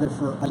meeting together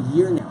for a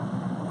year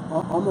now,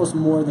 almost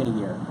more than a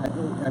year.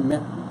 I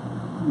met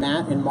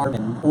Matt and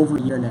Martin over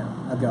a year now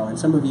ago, and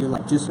some of you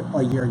just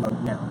a year ago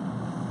now.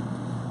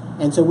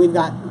 And so we've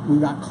got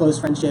close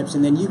friendships,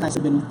 and then you guys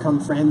have become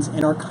friends,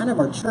 and our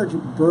church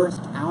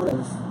birthed out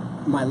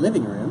of my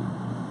living room,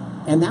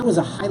 and that was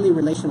a highly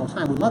relational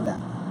time. We love that.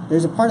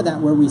 There's a part of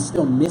that where we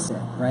still miss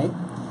it, right?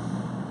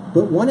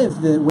 But one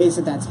of the ways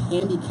that that's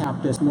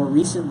handicapped us more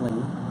recently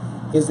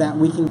is that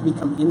we can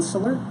become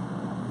insular,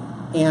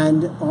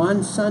 and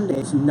on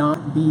Sundays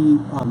not be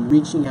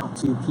reaching out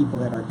to people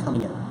that are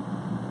coming in,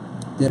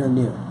 that are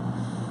new.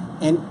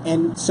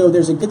 And so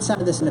there's a good side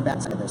of this and a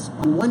bad side of this.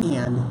 On one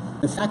hand,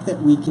 the fact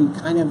that we can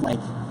kind of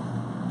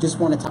just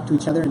want to talk to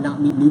each other and not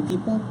meet new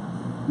people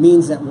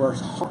means that we're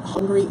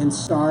hungry and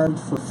starved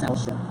for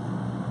fellowship,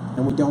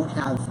 and we don't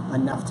have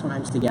enough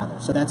times together.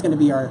 So that's going to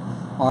be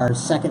our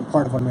second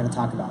part of what I'm going to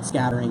talk about,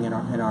 scattering and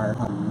our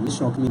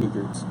missional community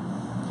groups.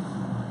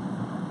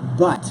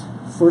 But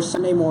for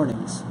Sunday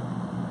mornings,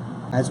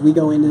 as we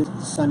go into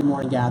Sunday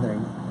morning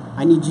gathering,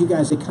 I need you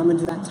guys to come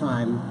into that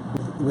time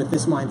with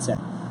this mindset.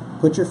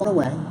 Put your phone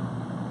away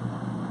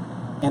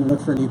and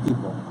look for new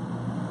people.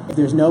 If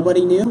there's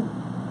nobody new,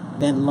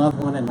 then love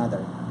one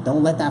another.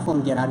 Don't let that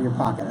phone get out of your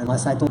pocket,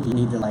 unless I told you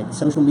need to like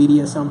social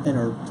media something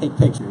or take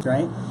pictures,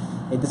 right?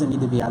 It doesn't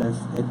need to be out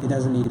of, it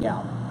doesn't need to be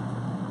out.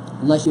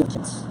 Unless you have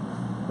kids,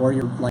 or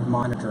you're like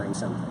monitoring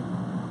something,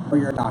 or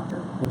you're a doctor,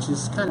 which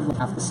is kind of like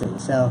half the city.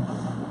 So,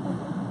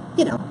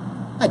 you know,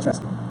 I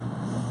trust you.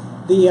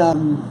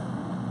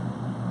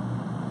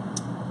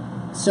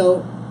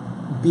 So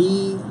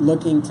be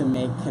looking to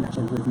make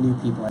connections with new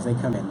people as they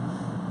come in.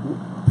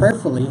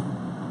 Prayerfully,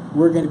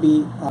 we're going to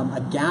be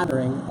a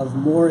gathering of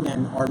more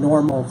than our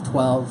normal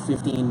 12,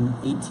 15,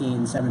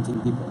 18,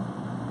 17 people.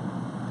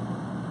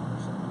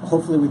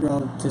 Hopefully we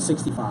grow to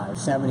 65,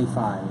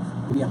 75,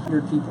 maybe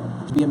 100 people,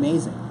 which would be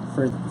amazing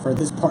for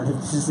this part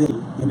of the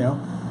city, you know.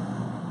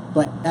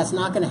 But that's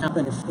not going to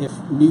happen if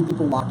new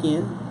people walk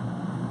in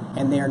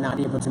and they are not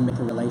able to make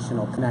a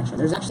relational connection.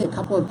 There's actually a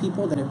couple of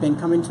people that have been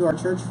coming to our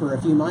church for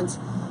a few months,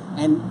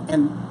 and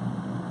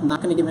I'm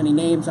not going to give any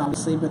names,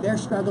 obviously, but they're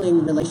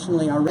struggling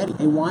relationally already.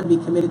 They want to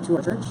be committed to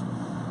our church,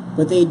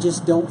 but they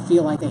just don't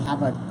feel like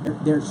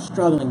they're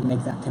struggling to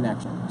make that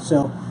connection.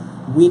 So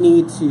we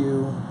need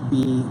to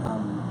be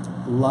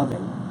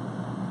loving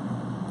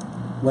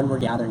when we're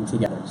gathering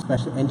together,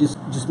 especially, and just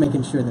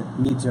making sure that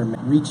needs are met,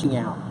 reaching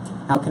out.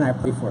 How can I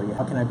pray for you?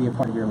 How can I be a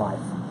part of your life?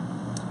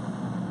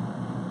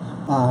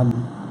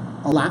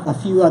 A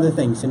few other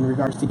things in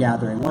regards to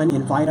gathering. One,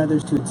 invite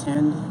others to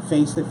attend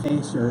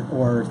face-to-face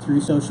or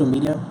through social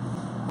media.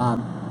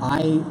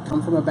 I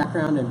come from a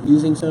background of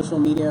using social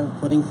media,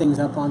 putting things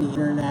up on the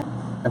internet.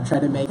 I've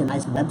tried to make a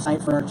nice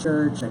website for our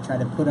church. I try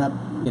to put up,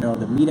 the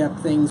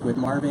meetup things with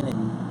Marvin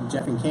and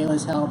Jeff and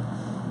Kayla's help,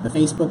 the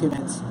Facebook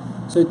events.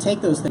 So take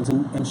those things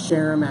and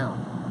share them out.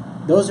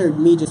 Those are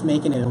me just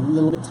making it a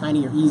little bit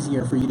tinier,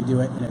 easier for you to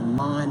do it in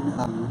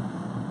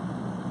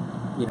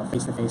a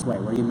face-to-face way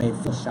where you may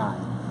feel shy.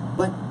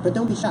 But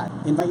don't be shy.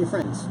 Invite your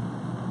friends.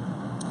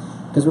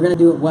 Because we're going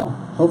to do it well.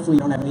 Hopefully you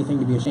don't have anything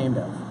to be ashamed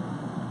of.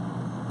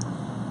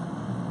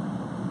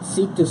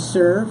 Seek to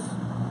serve,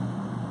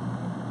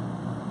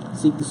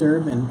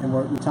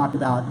 and we talked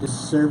about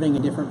just serving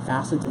in different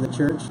facets of the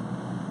church.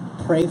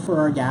 Pray for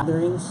our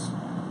gatherings,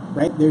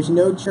 right? There's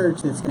no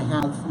church that's going to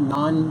have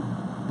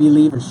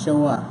non-believers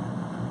show up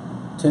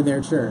to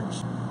their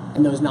church,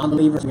 and those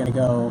non-believers are going to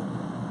go,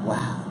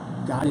 wow,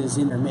 God is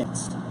in their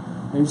midst.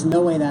 There's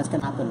no way that's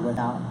going to happen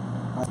without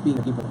us being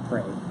the people to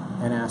pray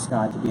and ask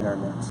God to be in our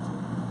midst.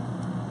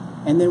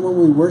 And then when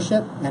we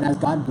worship, and as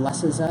God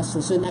blesses us,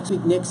 so next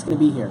week Nick's going to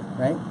be here,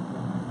 right?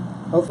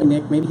 Hopefully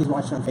Nick, maybe he's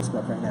watching on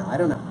Facebook right now, I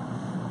don't know.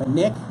 But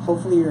Nick,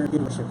 hopefully you're a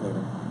good worship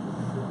leader.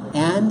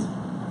 And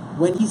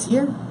when he's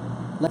here,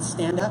 let's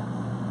stand up.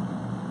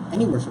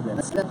 Any worship leader,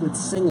 let's stand up, let's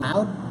sing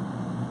loud,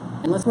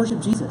 and let's worship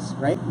Jesus,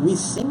 right? We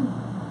sing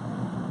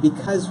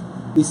because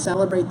we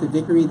celebrate the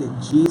victory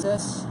that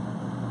Jesus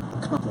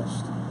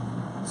accomplished.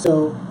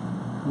 So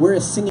we're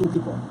a singing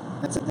people.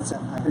 I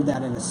heard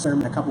that in a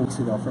sermon a couple weeks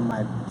ago from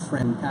my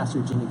friend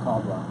Pastor Jimmy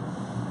Caldwell.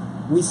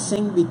 We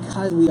sing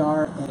because we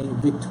are a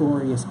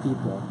victorious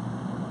people.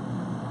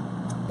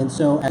 And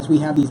so as we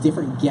have these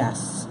different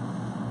guests,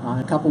 in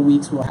a couple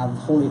weeks we'll have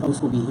Holy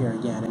Host will be here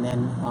again. And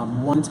then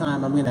one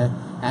time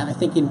I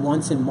think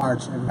once in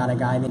March, I've got a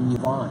guy named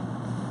Yvonne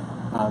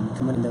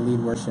coming in to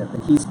lead worship.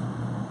 And he's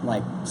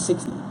like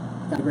 60.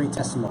 Got a great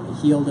testimony.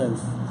 Healed of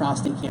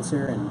prostate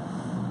cancer and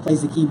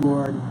plays the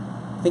keyboard.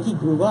 I think he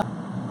grew up.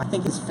 I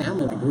think his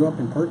family grew up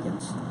in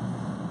Perkins.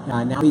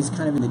 Now he's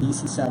kind of in the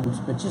DC suburbs,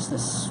 but just a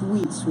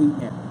sweet, sweet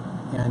man.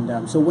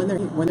 And so when they're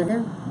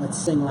here, let's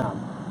sing loud.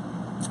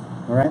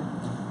 All right.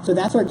 So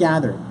that's our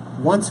gathering,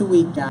 once a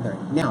week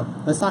gathering. Now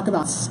let's talk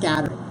about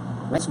scattering.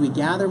 Right. So we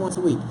gather once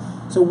a week.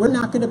 So we're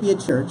not going to be a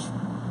church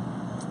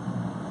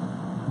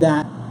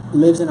that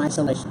lives in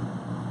isolation.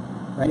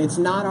 Right. It's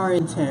not our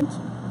intent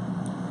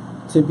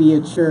to be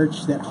a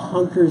church that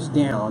hunkers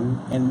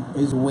down and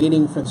is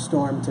waiting for the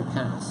storm to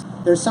pass.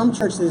 There's some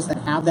churches that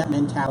have that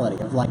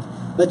mentality of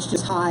let's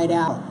just hide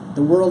out.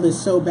 The world is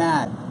so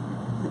bad.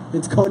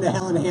 It's going to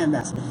hell in a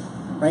handbasket.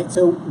 Right?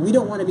 So we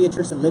don't want to be a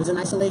church that lives in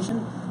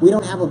isolation. We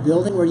don't have a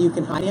building where you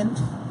can hide in.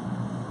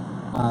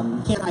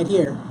 You can't hide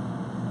here.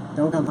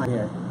 Don't come hide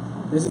here.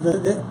 This is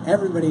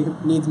everybody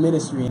needs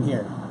ministry in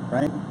here.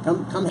 Right?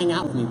 Come hang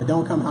out with me, but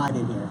don't come hide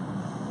in here.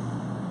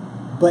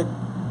 But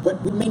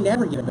we may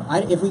never get a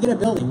building. If we get a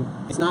building,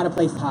 it's not a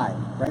place to hide,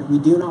 right? We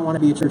do not want to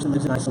be a church that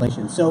lives in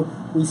isolation. So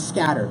we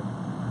scatter.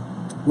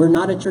 We're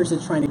not a church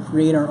that's trying to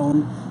create our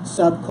own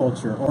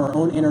subculture or our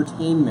own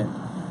entertainment.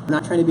 We're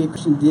not trying to be a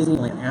Christian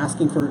Disneyland,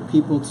 asking for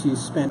people to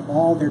spend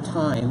all their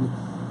time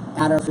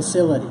at our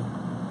facility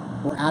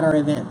or at our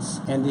events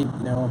and to,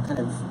 kind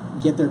of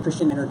get their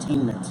Christian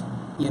entertainment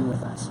in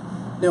with us.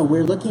 No,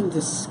 we're looking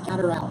to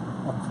scatter out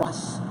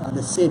across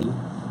the city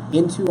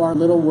into our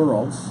little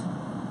worlds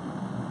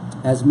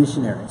as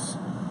missionaries.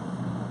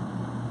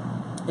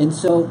 And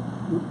so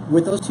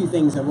with those two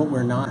things of what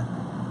we're not,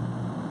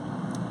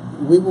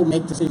 we will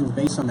make decisions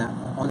based on that,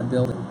 on a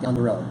building down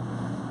the road.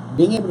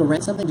 Being able to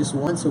rent something just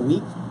once a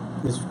week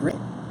is great.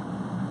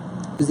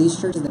 Because these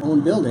churches that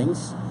own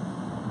buildings,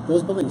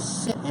 those buildings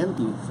sit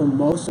empty for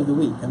most of the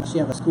week, unless you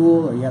have a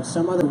school or you have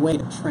some other way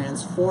to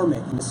transform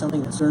it into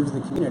something that serves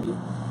the community.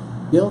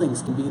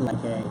 Buildings can be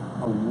like a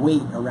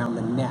weight around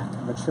the neck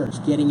of a church,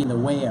 getting in the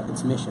way of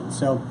its mission.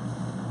 So,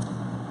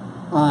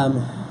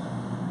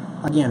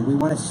 again, we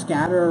want to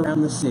scatter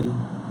around the city.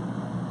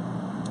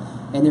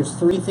 And there's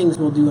three things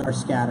we'll do in our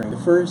scattering. The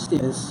first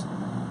is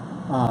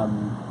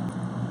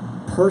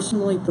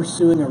personally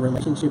pursuing a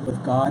relationship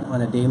with God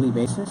on a daily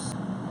basis.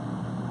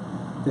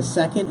 The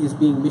second is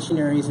being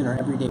missionaries in our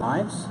everyday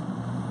lives.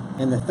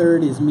 And the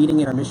third is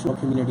meeting in our missional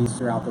communities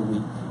throughout the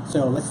week.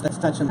 So let's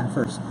touch on that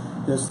first,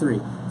 those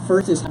three.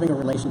 First is having a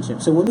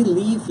relationship. So when we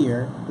leave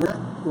here, we're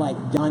not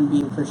like done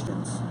being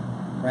Christians,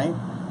 right?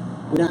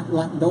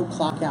 Don't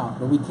clock out,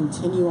 but we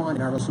continue on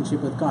in our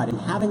relationship with God.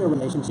 And having a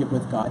relationship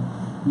with God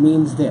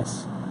means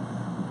this: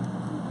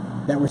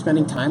 that we're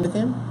spending time with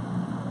Him,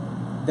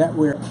 that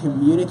we're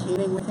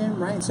communicating with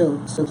Him, right? So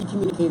He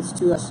communicates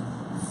to us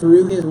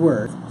through His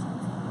Word,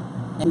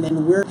 and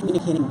then we're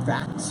communicating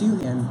back to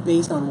Him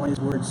based on what His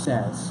Word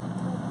says.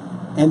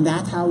 And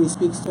that's how He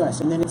speaks to us.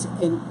 And then it's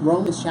in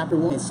Romans chapter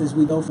 1, it says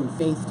we go from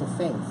faith to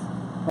faith.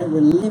 Right?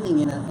 We're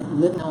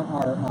living out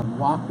our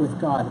walk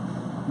with God,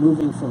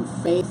 moving from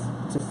faith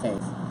to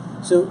faith.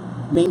 So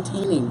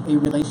maintaining a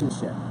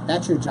relationship,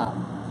 that's your job.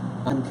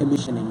 I'm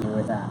commissioning you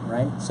with that,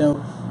 right?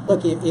 So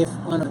look, if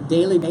on a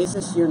daily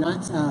basis you're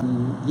not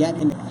yet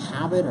in the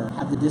habit or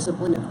have the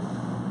discipline of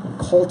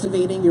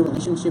cultivating your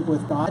relationship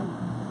with God,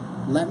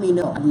 let me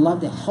know. I'd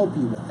love to help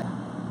you with that,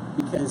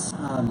 because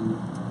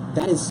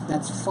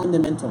that's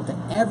fundamental to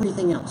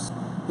everything else,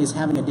 is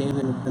having a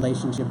daily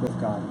relationship with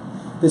God.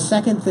 The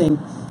second thing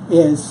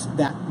is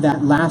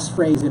that last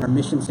phrase in our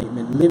mission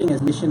statement, living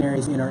as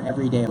missionaries in our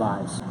everyday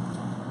lives.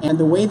 And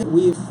the way that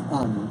we've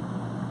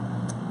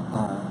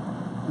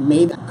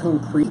made that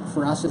concrete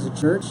for us as a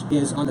church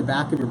is on the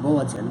back of your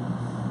bulletin.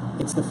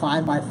 It's the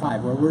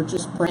 5x5, where we're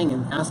just praying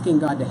and asking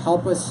God to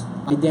help us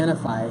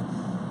identify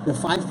the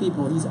 5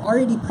 people He's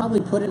already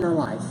probably put in our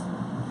life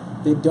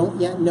that don't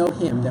yet know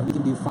Him, that we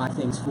can do 5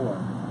 things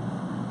for.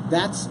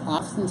 That's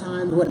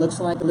oftentimes what it looks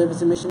like to live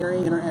as a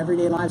missionary in our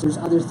everyday lives. There's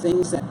other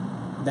things that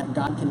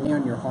God can lay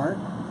on your heart.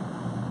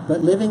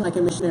 But living like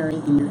a missionary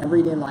in your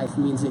everyday life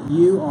means that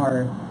you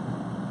are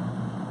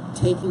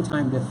taking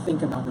time to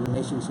think about the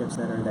relationships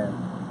that are there.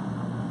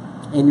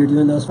 And you're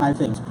doing those 5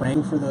 things: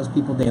 praying for those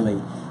people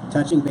daily,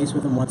 touching base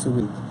with them once a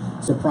week,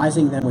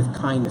 surprising them with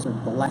kindness or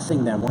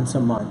blessing them once a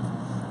month,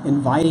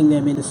 inviting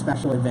them into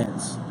special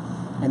events,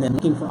 and then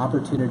looking for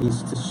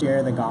opportunities to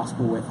share the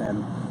gospel with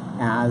them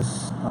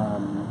as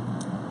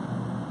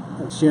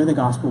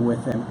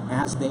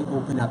they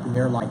open up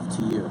their life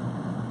to you,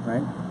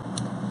 right?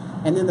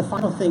 And then the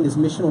final thing is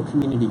missional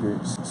community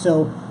groups.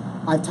 So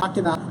I've talked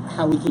about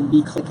how we can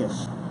be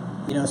cliquish,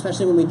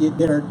 especially when we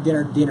did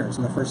our dinners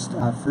on the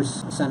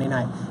first Sunday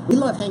night. We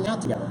love hanging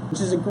out together, which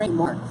is a great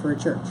mark for a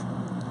church.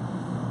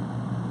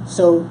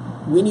 So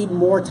we need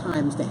more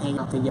times to hang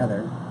out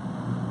together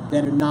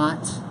that are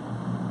not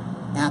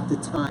at the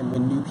time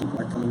when new people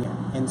are coming in.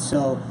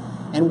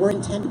 And we're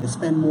intended to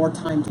spend more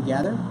time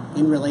together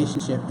in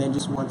relationship than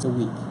just once a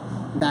week.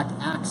 In fact,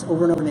 Acts,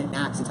 over and over in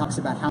Acts, it talks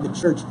about how the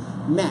church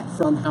met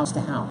from house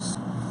to house.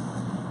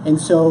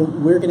 And so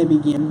we're going to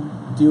begin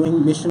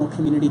doing missional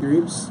community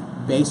groups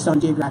based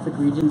on geographic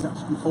regions.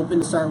 I'm hoping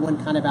to start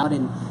one kind of out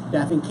in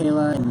Beth and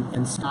Kayla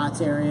and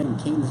Scott's area and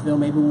Catonsville.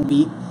 Maybe we'll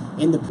meet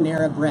in the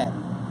Panera Bread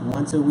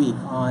once a week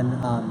on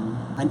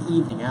an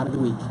evening out of the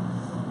week.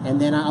 And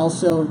then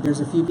there's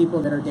a few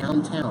people that are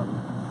downtown,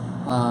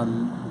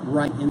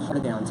 right in the heart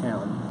of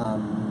downtown.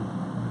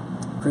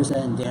 Krista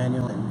and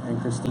Daniel and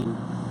Christine.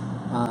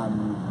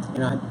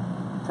 And I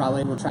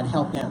probably will try to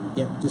help them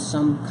get just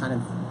some kind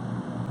of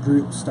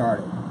group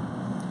started.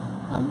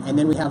 And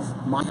then we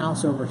have my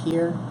house over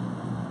here.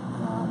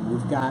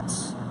 We've got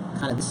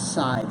kind of this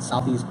side,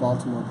 southeast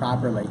Baltimore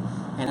properly.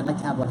 And I'd like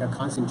to have like a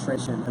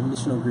concentration of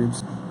missional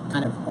groups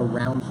kind of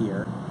around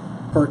here.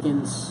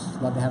 Perkins,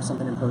 love to have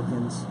something in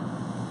Perkins.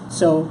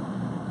 So,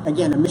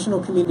 again, a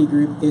missional community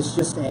group is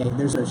just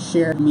there's a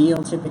shared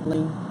meal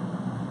typically.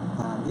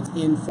 It's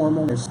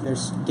informal.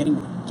 There's getting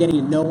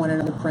to know one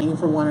another, praying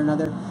for one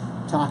another,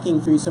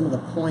 talking through some of the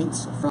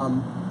points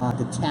from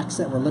the text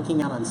that we're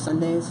looking at on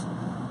Sundays,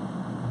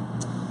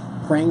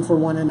 praying for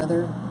one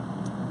another,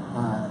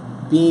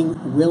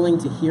 being willing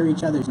to hear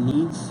each other's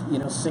needs.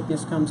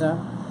 Sickness comes up,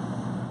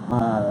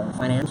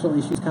 financial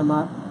issues come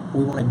up.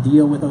 We want to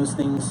deal with those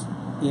things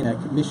in a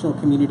missional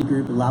community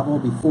group level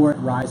before it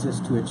rises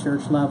to a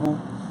church level.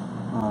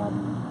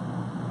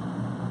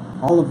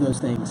 All of those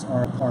things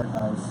are a part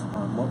of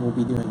what we'll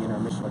be doing in our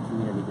missional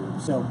community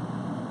group.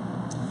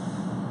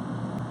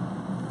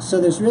 So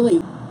there's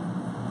really,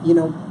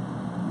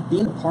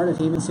 being a part of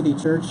Haven City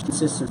Church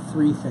consists of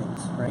 3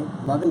 things, right?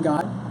 Loving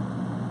God,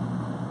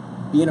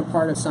 being a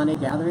part of Sunday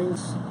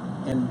gatherings,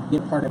 and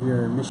being a part of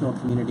your missional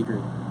community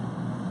group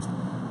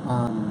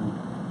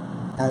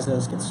as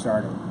those get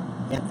started.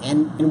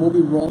 And we'll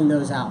be rolling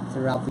those out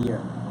throughout the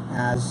year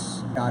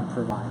as God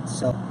provides.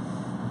 So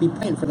be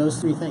praying for those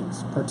three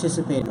things.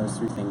 Participate in those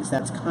three things.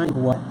 That's kind of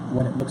what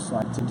it looks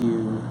like to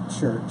do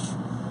church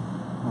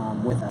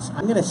with us.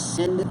 I'm going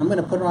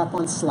to put up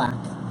on Slack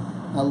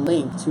a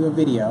link to a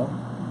video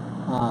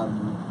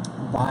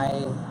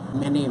by a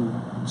man named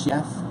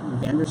Jeff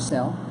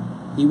Vanderstel.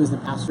 He was the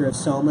pastor of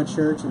Soma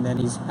Church, and then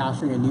he's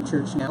pastoring a new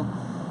church now.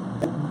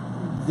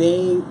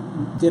 They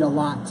did a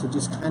lot to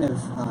just kind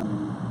of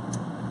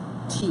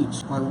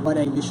teach on what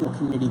a missional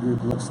community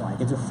group looks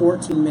like. It's a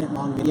 14-minute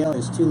long video.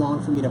 It's too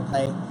long for me to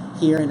play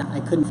here, and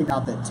I couldn't figure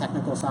out the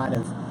technical side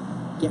of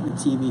getting the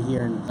TV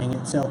here and playing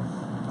it. So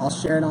I'll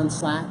share it on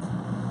Slack.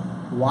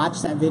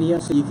 Watch that video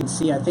so you can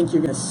see. I think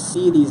you're going to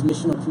see these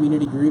missional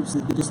community groups,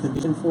 just the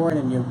vision for it,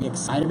 and you'll be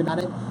excited about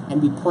it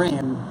and be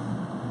praying,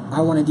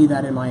 I want to do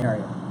that in my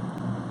area.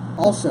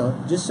 Also,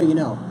 just so you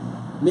know,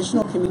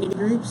 missional community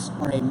groups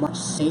are a much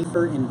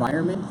safer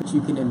environment that you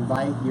can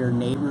invite your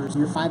neighbors,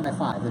 your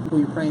 5x5, the people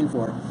you're praying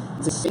for.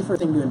 It's a safer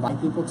thing to invite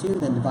people to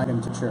than invite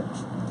them to church.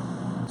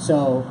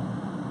 So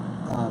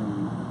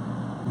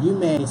you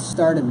may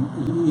start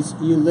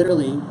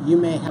you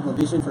may have a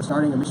vision for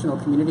starting a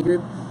missional community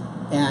group,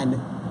 and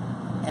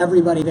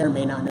everybody there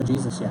may not know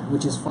Jesus yet,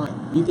 which is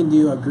fine. You can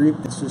do a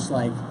group that's just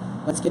like,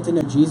 let's get to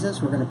know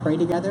Jesus. We're going to pray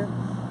together,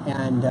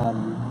 and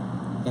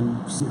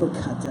see what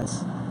God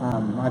does.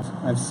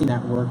 I've seen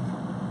that work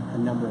a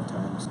number of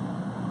times.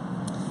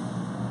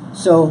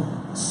 So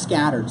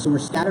scattered. So we're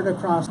scattered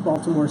across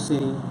Baltimore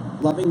City,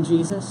 loving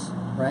Jesus,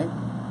 right?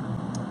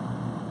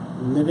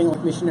 Living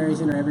like missionaries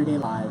in our everyday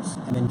lives,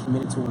 and then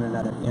committed to one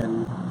another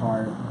in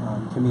our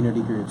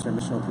community groups, our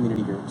missional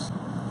community groups.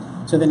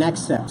 So the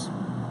next steps.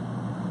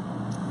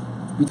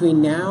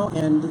 Between now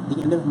and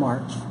the end of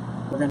March,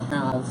 we're going to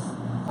have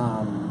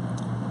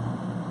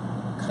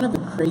kind of a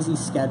crazy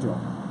schedule,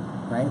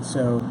 right?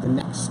 So the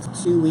next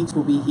 2 weeks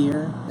we'll be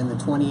here, and the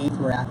 28th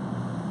we're at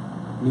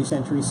New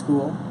Century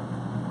School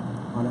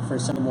on a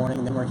first Sunday morning,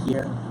 and then we're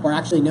here. Or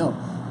actually, no.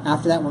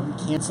 After that, we're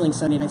canceling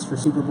Sunday nights for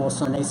Super Bowl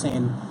Sunday,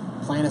 saying,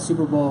 plan a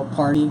Super Bowl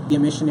party, be a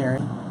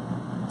missionary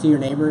to your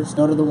neighbors,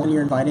 go to the one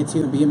you're invited to,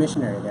 and be a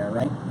missionary there,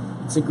 right?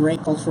 It's a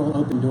great cultural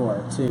open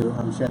door to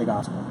share the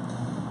gospel.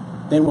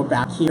 Then we're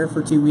back here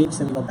for 2 weeks,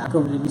 and we go back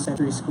over to New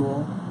Century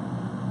School.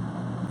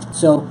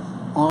 So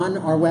on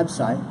our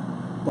website,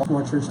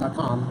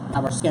 baltimorechurch.com, we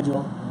have our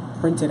schedule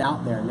printed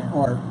out there,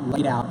 or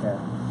laid out there.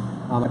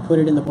 I put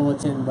it in the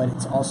bulletin, but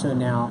it's also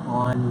now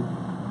on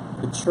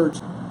the church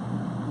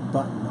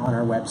button on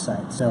our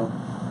website. So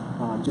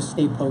just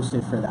stay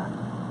posted for that.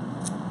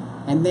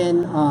 And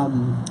then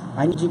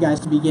I need you guys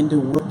to begin to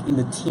work in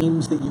the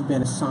teams that you've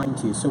been assigned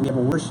to. So we have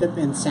a worship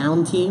and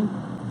sound team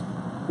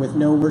with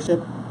no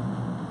worship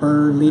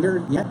per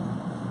leader yet,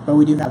 but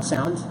we do have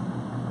sound,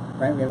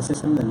 right? We have a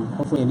system, and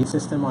hopefully a new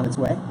system on its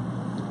way.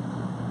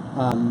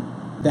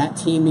 That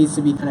team needs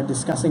to be kind of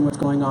discussing what's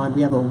going on.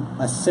 We have a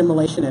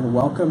assimilation and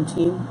welcome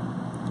team.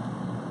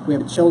 We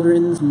have a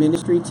children's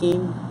ministry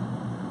team.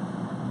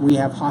 We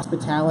have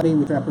hospitality,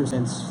 which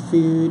represents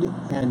food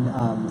and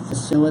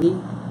facility.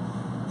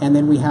 And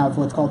then we have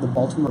what's called the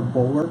Baltimore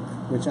Bulwark,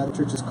 which other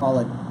churches call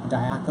a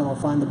diaconal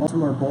fund. The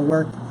Baltimore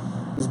Bulwark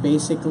is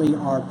basically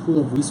our pool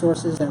of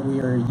resources that we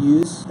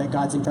use, that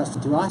God's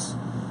entrusted to us,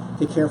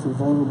 to care for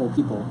vulnerable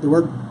people. The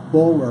word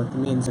bulwark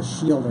means a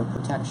shield or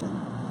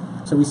protection.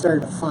 So we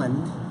started a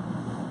fund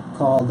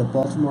called the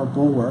Baltimore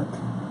Bulwark,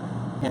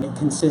 and it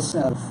consists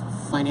of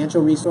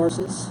financial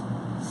resources,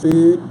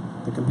 food,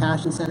 the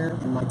Compassion Center,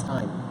 and my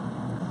time.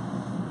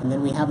 And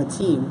then we have a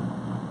team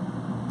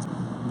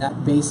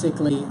that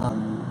basically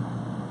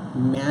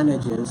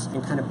manages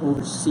and kind of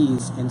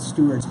oversees and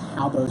stewards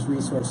how those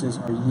resources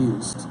are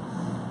used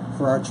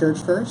for our church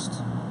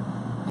first,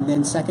 and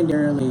then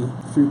secondarily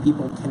through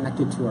people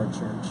connected to our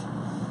church.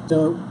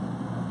 So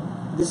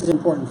this is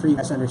important for you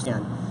guys to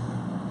understand.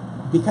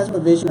 Because of a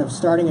vision of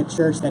starting a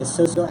church that is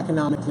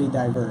socioeconomically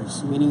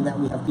diverse, meaning that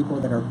we have people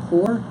that are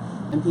poor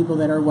and people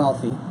that are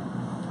wealthy,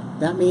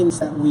 that means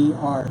that we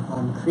are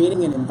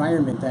creating an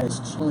environment that is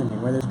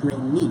challenging, where there's great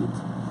need.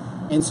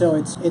 And so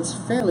it's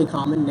fairly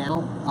common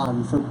now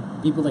for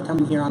people to come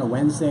in here on a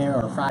Wednesday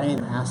or a Friday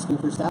and they're asking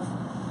for stuff.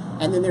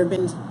 And then there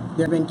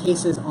have been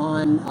cases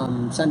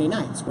on Sunday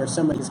nights where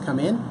somebody's come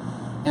in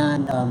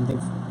and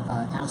they've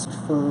asked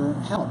for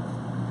help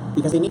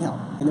because they need help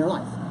in their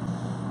life.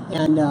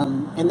 And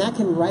that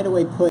can right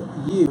away put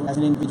you as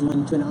an individual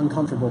into an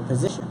uncomfortable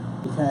position,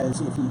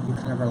 because if you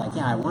kind of are like,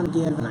 yeah, I want to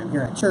give, and I'm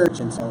here at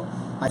church, and so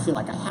I feel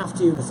like I have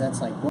to, because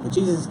that's like what would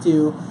Jesus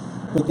do?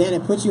 But then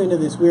it puts you into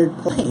this weird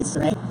place,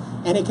 right?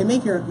 And it can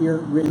make your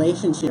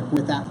relationship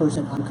with that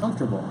person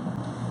uncomfortable.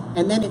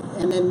 And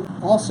then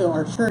also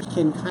our church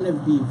can kind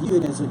of be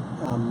viewed as in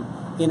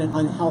an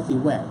unhealthy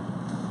way.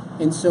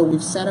 And so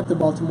we've set up the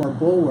Baltimore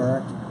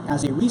Bulwark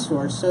as a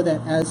resource so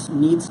that as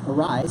needs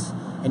arise,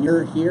 and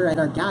you're here at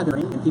our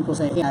gathering, and people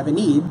say, hey, I have a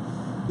need,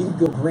 you can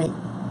go, great.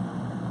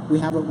 We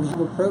have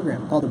a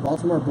program called the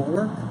Baltimore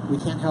Bulwark. We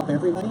can't help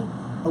everybody,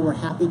 but we're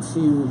happy to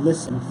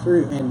listen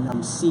through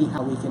and see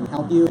how we can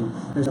help you. And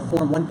there's a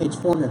form, one-page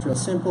form that's real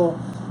simple.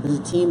 There's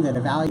a team that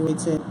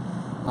evaluates it.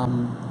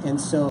 And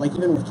so, like,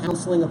 even with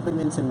counseling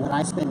appointments and what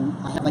I spend,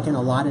 I have like an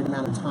allotted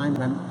amount of time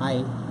that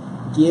I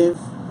give,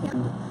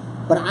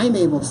 but I'm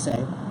able to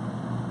say,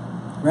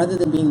 rather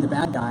than being the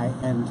bad guy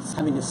and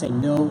having to say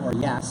no or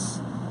yes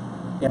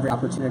every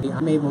opportunity,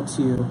 I'm able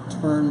to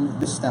turn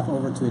this stuff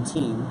over to a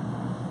team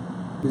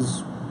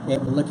who's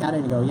able to look at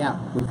it and go, yeah,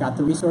 we've got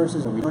the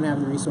resources, or we don't have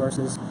the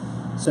resources.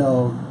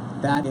 So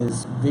that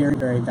is very,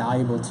 very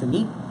valuable to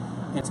me,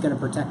 and it's going to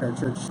protect our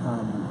church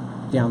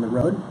down the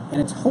road, and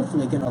it's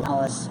hopefully going to allow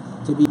us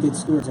to be good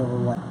stewards over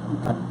what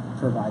God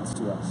provides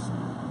to us.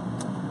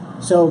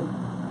 So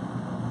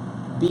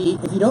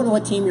if you don't know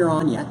what team you're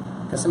on yet,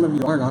 because some of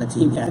you aren't on a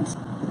team yet,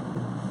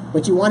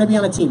 but you want to be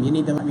on a team, you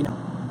need to let me know.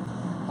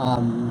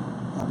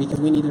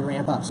 Because we need to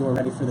ramp up, so we're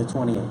ready for the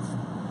 28th.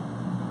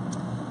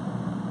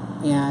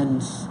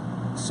 And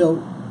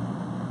so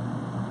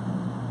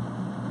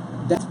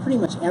that's pretty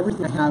much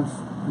everything I have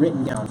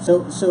written down.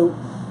 So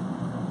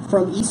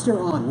from Easter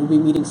on, we'll be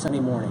meeting Sunday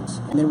mornings,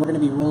 and then we're going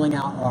to be rolling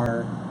out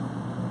our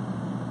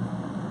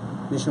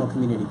missional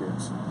community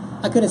groups.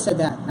 I could have said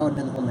that. That would have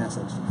been the whole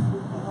message.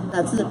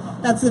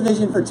 That's the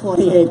vision for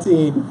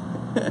 2018.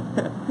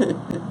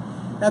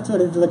 That's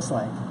what it looks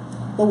like.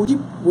 But would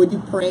you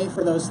pray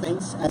for those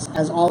things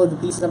as all of the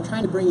pieces? I'm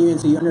trying to bring you in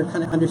so you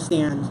kind of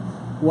understand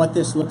what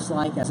this looks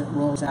like as it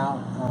rolls out.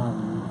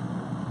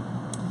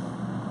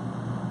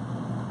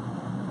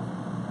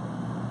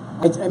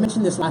 I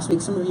mentioned this last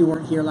week. Some of you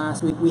weren't here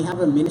last week. We have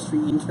a ministry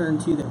intern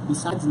too. That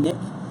besides Nick,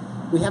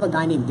 we have a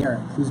guy named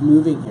Derek who's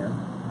moving here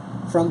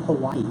from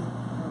Hawaii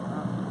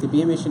to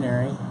be a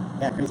missionary.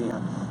 Yeah, crazy,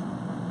 huh?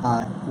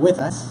 With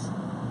us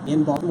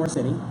in Baltimore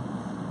City.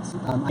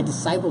 I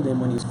discipled him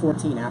when he was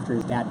 14 after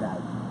his dad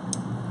died.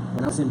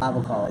 When I was in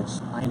Bible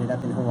college, I ended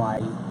up in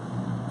Hawaii,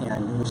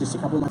 and it was just a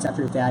couple of months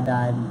after his dad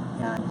died,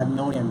 and I've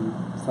known him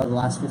for the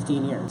last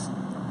 17 years.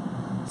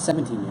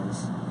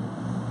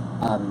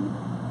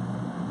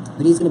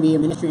 But he's going to be a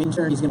ministry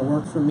intern. He's going to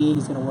work for me.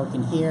 He's going to work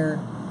in here.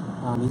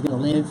 He's going to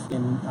live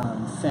in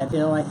Fed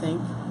Hill, I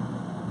think,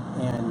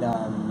 and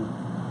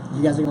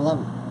you guys are going to love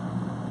him.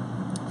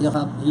 He'll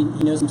help. He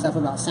knows some stuff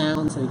about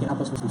sound, so he can help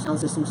us with some sound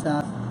system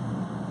stuff.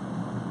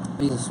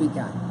 But he's a sweet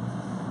guy.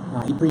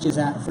 He preaches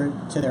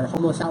to their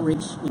homeless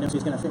outreach, so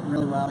he's going to fit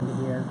really well into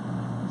here.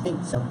 I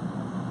think so.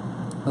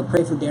 But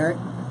pray for Derek.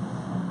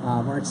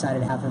 We're excited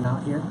to have him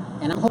out here.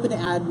 And I'm hoping to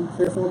add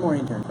 3 or 4 more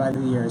interns by the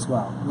end of the year as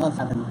well. Love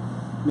having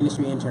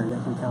ministry intern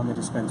that can come and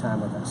just spend time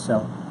with us.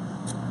 So,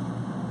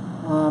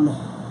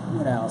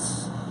 what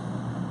else?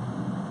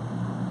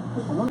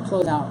 I want to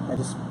close out by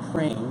just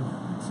praying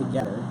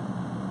together.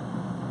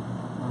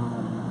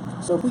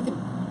 So if we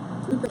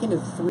break into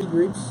 3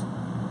 groups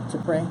to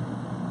pray.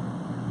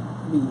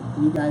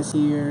 You guys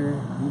here,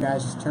 you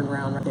guys just turn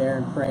around right there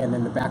and pray, and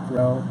then the back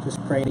row,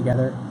 just pray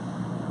together.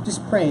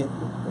 Just pray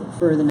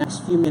for the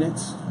next few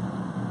minutes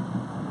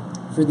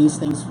for these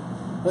things.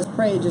 Let's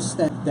pray just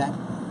that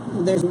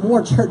there's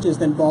more churches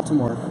than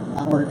Baltimore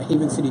or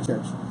Haven City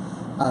Church.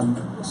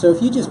 So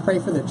if you just pray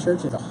for the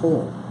church as a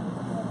whole,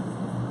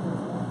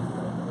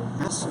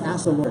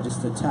 ask the Lord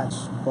just to touch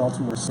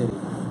Baltimore City.